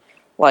person.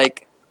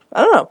 Like,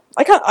 I don't know.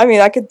 I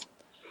could.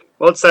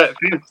 Well, it's that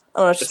weird.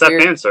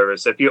 fan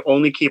service. If you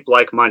only keep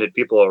like-minded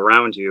people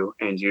around you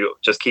and you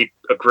just keep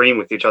agreeing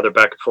with each other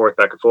back and forth,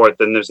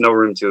 then there's no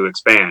room to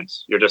expand.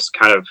 You're just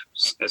kind of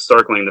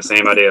circling the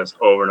same ideas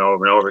over and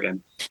over and over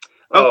again.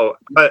 Oh,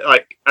 but,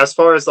 like, as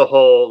far as the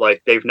whole,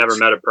 like, they've never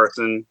met a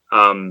person,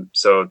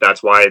 so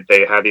that's why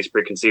they have these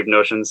preconceived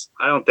notions,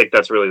 I don't think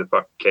that's really the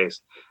fucking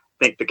case.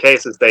 I think the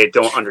case is they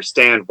don't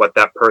understand what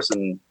that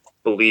person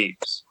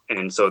believes,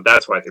 and so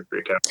that's why they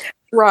freak out.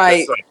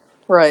 Right.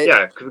 Right.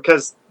 Yeah,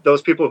 because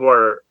those people who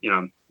are,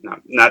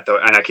 not though,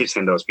 and I keep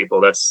saying those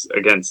people, that's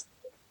against,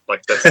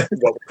 like, that's what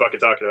we're fucking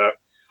talking about.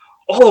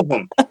 All of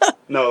them.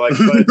 No, like,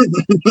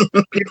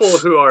 but people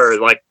who are,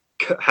 like,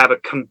 have a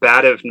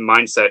combative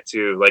mindset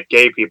to, like,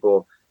 gay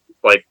people,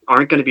 like,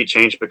 aren't going to be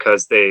changed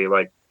because they,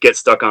 like, get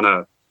stuck on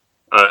a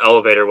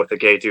elevator with a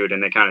gay dude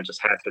and they kind of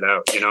just hatch it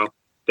out,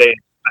 They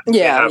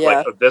have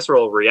like a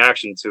visceral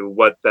reaction to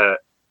what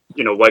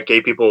what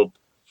gay people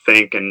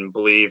think and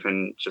believe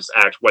and just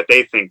act what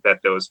they think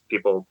that those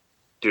people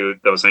do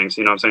those things,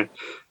 you know what I'm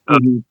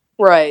saying?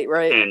 Right.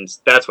 And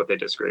that's what they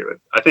disagree with.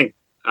 I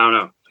don't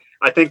know.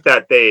 I think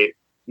that they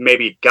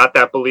maybe got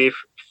that belief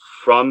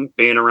from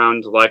being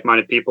around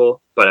like-minded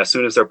people, but as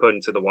soon as they're put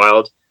into the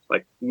wild,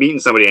 like, meeting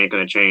somebody ain't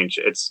going to change.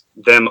 It's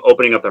them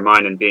opening up their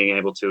mind and being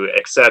able to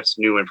accept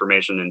new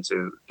information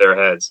into their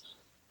heads.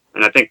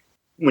 And I think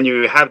when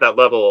you have that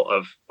level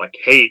of, like,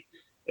 hate,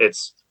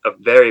 it's a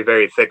very,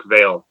 very thick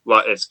veil.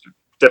 It's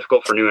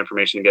difficult for new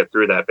information to get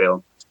through that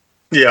veil.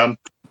 Yeah.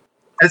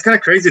 It's kind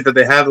of crazy that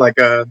they have, like,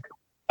 a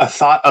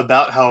thought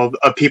about how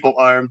people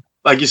are,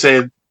 like you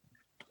say,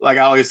 like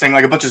I was saying,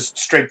 like, a bunch of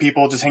straight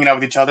people just hanging out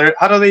with each other.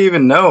 How do they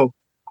even know?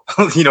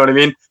 You know what I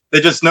mean?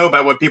 They just know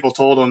about what people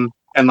told them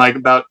and, like,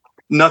 about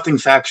nothing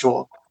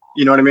factual.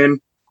 You know what I mean?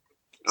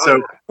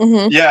 So,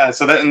 yeah,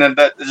 so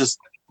that just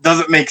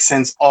doesn't make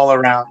sense all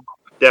around.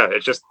 Yeah,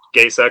 it's just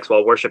gay sex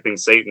while worshiping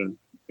Satan,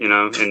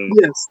 and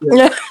yes.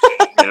 Yeah.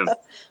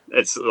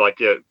 It's like,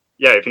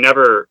 if you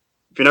never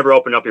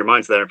open up your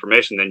mind to that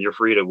information, then you're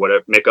free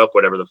to make up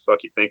whatever the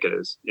fuck you think it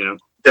is,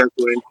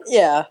 Definitely.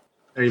 Yeah.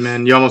 Hey,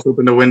 man, you almost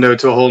opened a window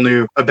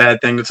to a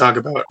bad thing to talk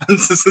about. I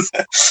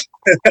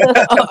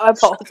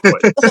apologize.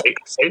 What,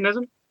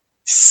 Satanism?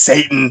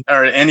 Satan,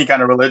 or any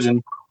kind of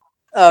religion.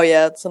 Oh,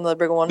 yeah, it's another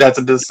big one. That's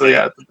a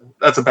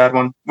bad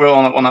one.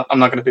 I'm not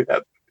going to do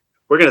that.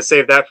 We're going to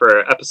save that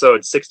for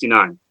episode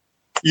 69.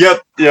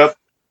 Yep.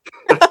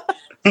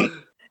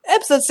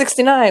 Episode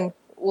 69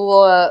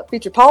 will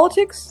feature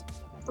politics,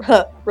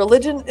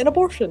 religion, and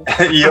abortion.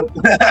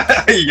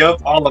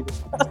 Yep, all of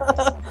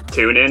it.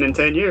 Tune in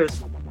 10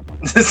 years.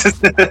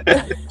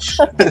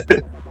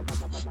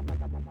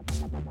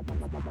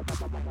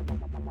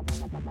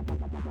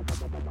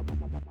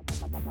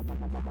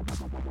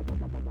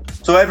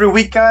 So every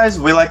week, guys,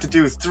 we like to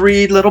do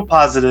 3 little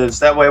positives.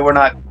 That way we're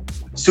not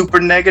super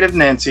negative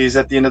Nancy's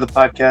at the end of the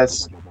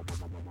podcast.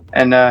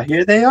 And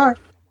here they are.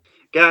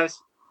 Guys,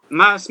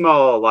 my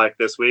small like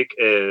this week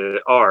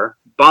are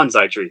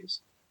bonsai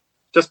trees.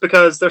 Just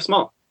because they're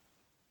small.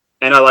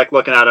 And I like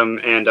looking at them,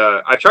 and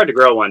I tried to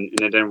grow one,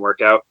 and it didn't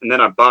work out. And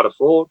then I bought a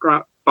full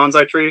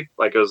bonsai tree,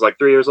 like it was like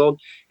 3 years old,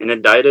 and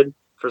it died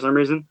for some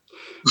reason.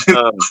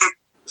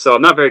 So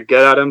I'm not very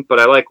good at them, but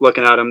I like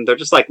looking at them. They're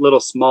just like little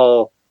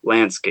small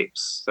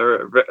landscapes.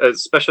 They're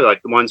especially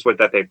like the ones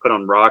that they put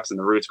on rocks, and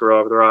the roots grow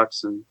over the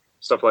rocks and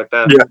stuff like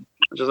that. Yeah,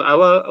 I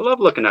love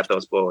looking at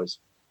those boys.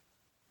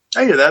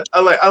 I hear that. I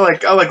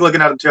like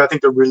looking at them too. I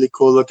think they're really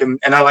cool looking,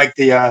 and I like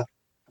the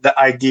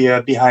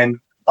idea behind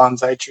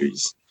bonsai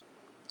trees.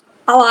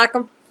 I like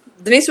them.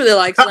 Denise really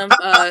likes them.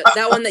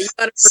 That one that you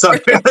got her for Sorry.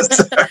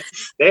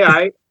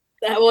 Hey,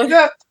 that one.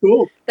 Yeah,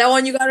 cool. That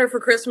one you got her for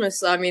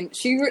Christmas. I mean,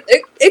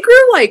 it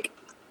grew like,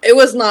 it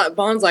was not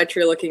bonsai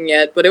tree looking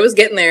yet, but it was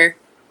getting there.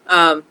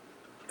 But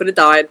it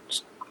died.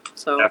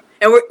 So, yeah.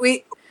 And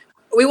we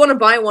want to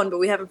buy one, but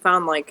we haven't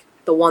found like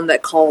the one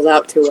that calls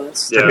out to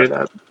us.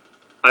 Yeah,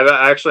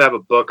 I actually have a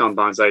book on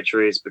bonsai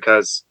trees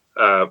because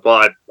that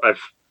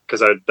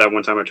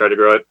one time I tried to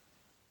grow it.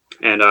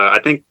 And I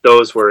think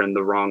those were in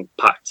the wrong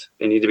pot.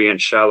 They need to be in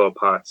shallow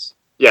pots.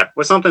 Yeah.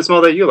 What's something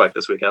small that you like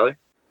this week, Allie?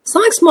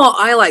 Something small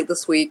I like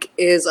this week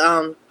is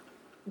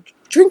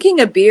drinking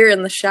a beer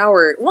in the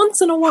shower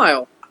once in a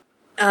while.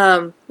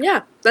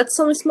 Yeah, that's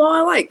something small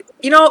I like.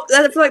 You know,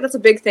 I feel like that's a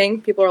big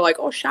thing. People are like,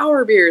 oh,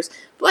 shower beers.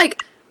 But,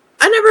 like,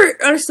 I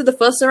never understood the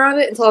fuss around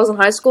it until I was in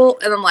high school.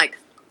 And I'm like,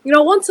 you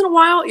know, once in a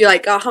while, you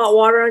like got hot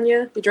water on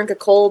you. You drink a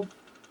cold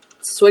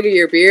swig of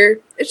your beer.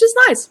 It's just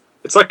nice.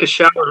 It's like a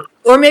shower.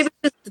 Or maybe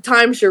just the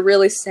times you're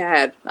really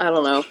sad. I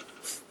don't know.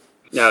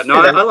 Yeah,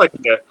 no, I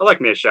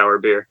like me a shower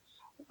beer.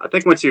 I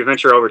think once you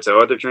venture over to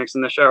other drinks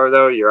in the shower,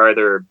 though, you're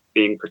either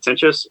being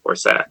pretentious or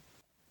sad.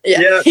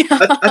 Yeah.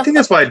 I think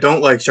that's why I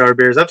don't like shower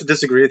beers. I have to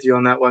disagree with you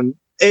on that one.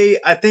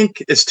 I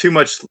think it's too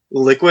much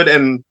liquid,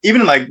 and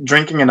even like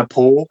drinking in a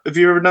pool, if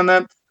you've ever done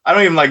that, I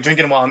don't even like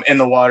drinking while I'm in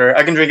the water.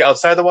 I can drink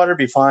outside the water,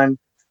 be fine.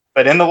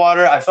 But in the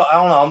water, I don't know,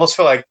 I almost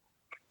feel like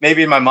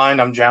maybe in my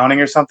mind I'm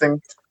drowning or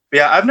something. But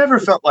yeah, I've never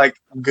felt like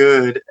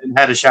good and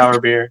had a shower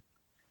beer.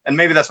 And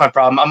maybe that's my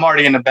problem. I'm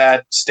already in a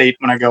bad state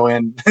when I go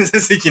in.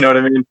 You know what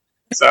I mean?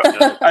 So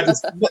I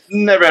just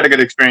never had a good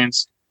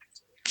experience.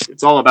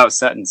 It's all about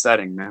set and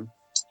setting, man.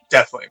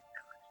 Definitely.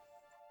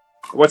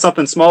 What's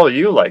something small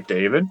you like,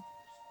 David?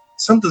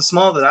 Something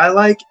small that I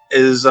like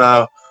is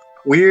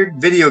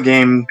weird video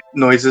game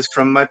noises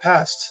from my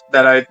past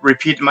that I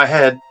repeat in my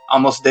head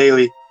almost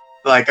daily,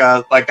 like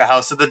the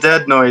House of the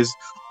Dead noise.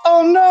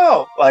 Oh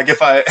no! Like if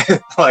I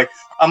like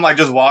I'm like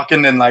just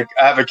walking and like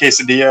I have a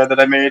quesadilla that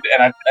I made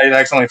and it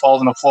accidentally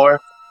falls on the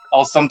floor.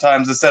 I'll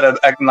sometimes, instead of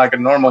acting like a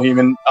normal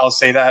human, I'll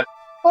say that,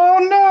 oh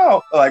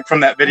no, like from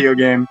that video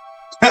game.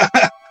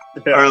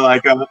 Or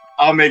like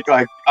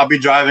I'll be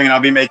driving and I'll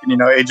be making, you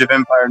know, Age of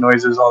Empire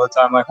noises all the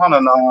time, like oh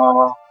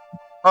no,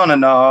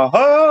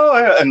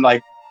 oh, and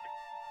like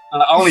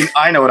only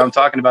I know what I'm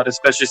talking about,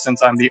 especially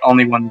since I'm the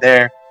only one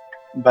there.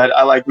 But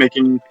I like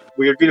making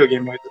weird video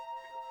game noises.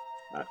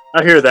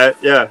 I hear that.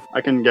 Yeah,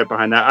 I can get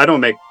behind that. I don't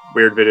make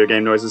weird video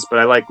game noises, but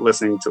I like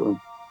listening to them.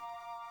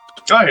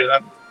 Oh, I hear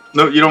that.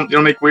 No, you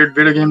don't make weird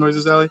video game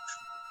noises, Allie?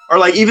 Or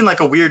like even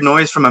like a weird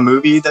noise from a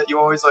movie that you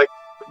always like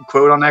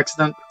quote on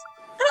accident?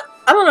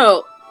 I don't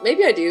know.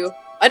 Maybe I do.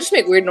 I just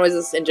make weird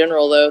noises in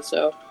general, though.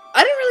 So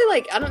I didn't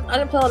really I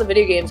didn't play a lot of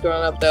video games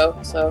growing up, though.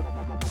 So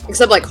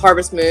except like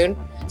Harvest Moon.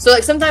 So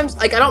like sometimes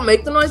like I don't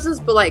make the noises,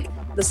 but like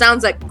the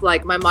sounds that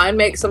like my mind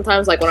makes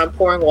sometimes, like when I'm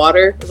pouring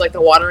water, it's like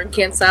the watering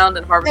can sound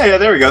in Harvest. Yeah,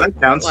 there we go. That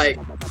counts. Like,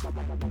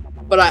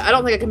 but I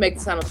don't think I can make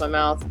the sound with my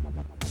mouth,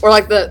 or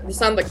like the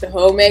sound like the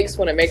hoe makes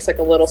when it makes like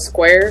a little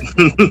square.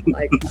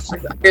 like I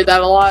hear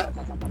that a lot.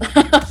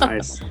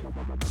 Nice.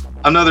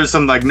 I know there's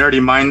some like nerdy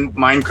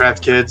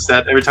Minecraft kids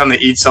that every time they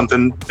eat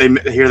something, they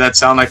hear that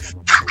sound like.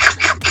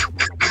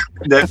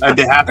 They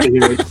have to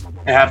hear it.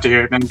 They have to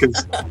hear it, man.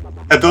 Because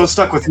if those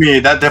stuck with me,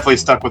 that definitely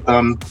stuck with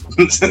them.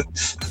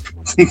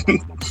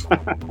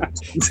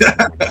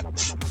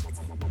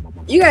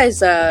 You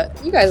guys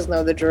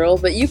know the drill,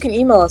 but you can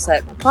email us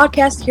at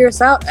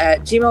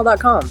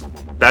podcasthearUsout@gmail.com.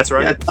 That's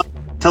right. Yeah,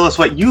 tell us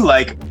what you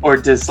like or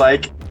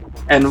dislike,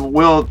 and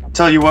we'll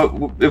tell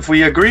you if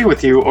we agree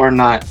with you or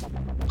not.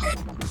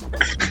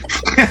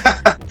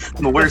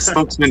 I'm the worst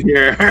spokesman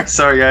here.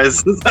 Sorry,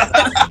 guys.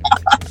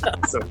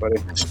 So funny.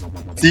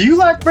 Do you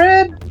like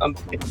bread? Oh,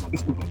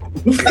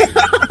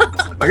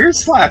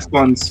 here's flash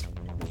ones.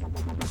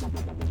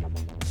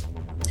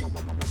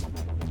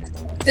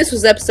 This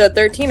was episode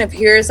 13 of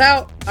Hear Us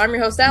Out. I'm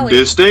your host, Allie.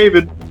 This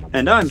David.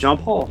 And I'm John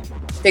Paul.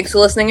 Thanks for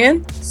listening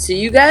in. See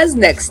you guys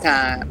next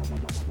time.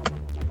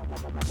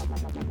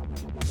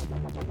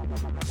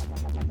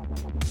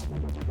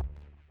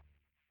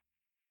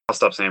 I'll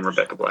stop saying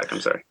Rebecca Black. I'm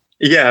sorry.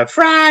 Yeah,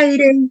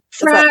 Friday.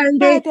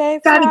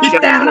 Gotta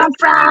get down on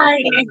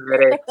Friday.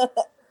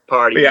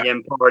 Party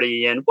and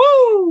party and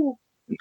woo!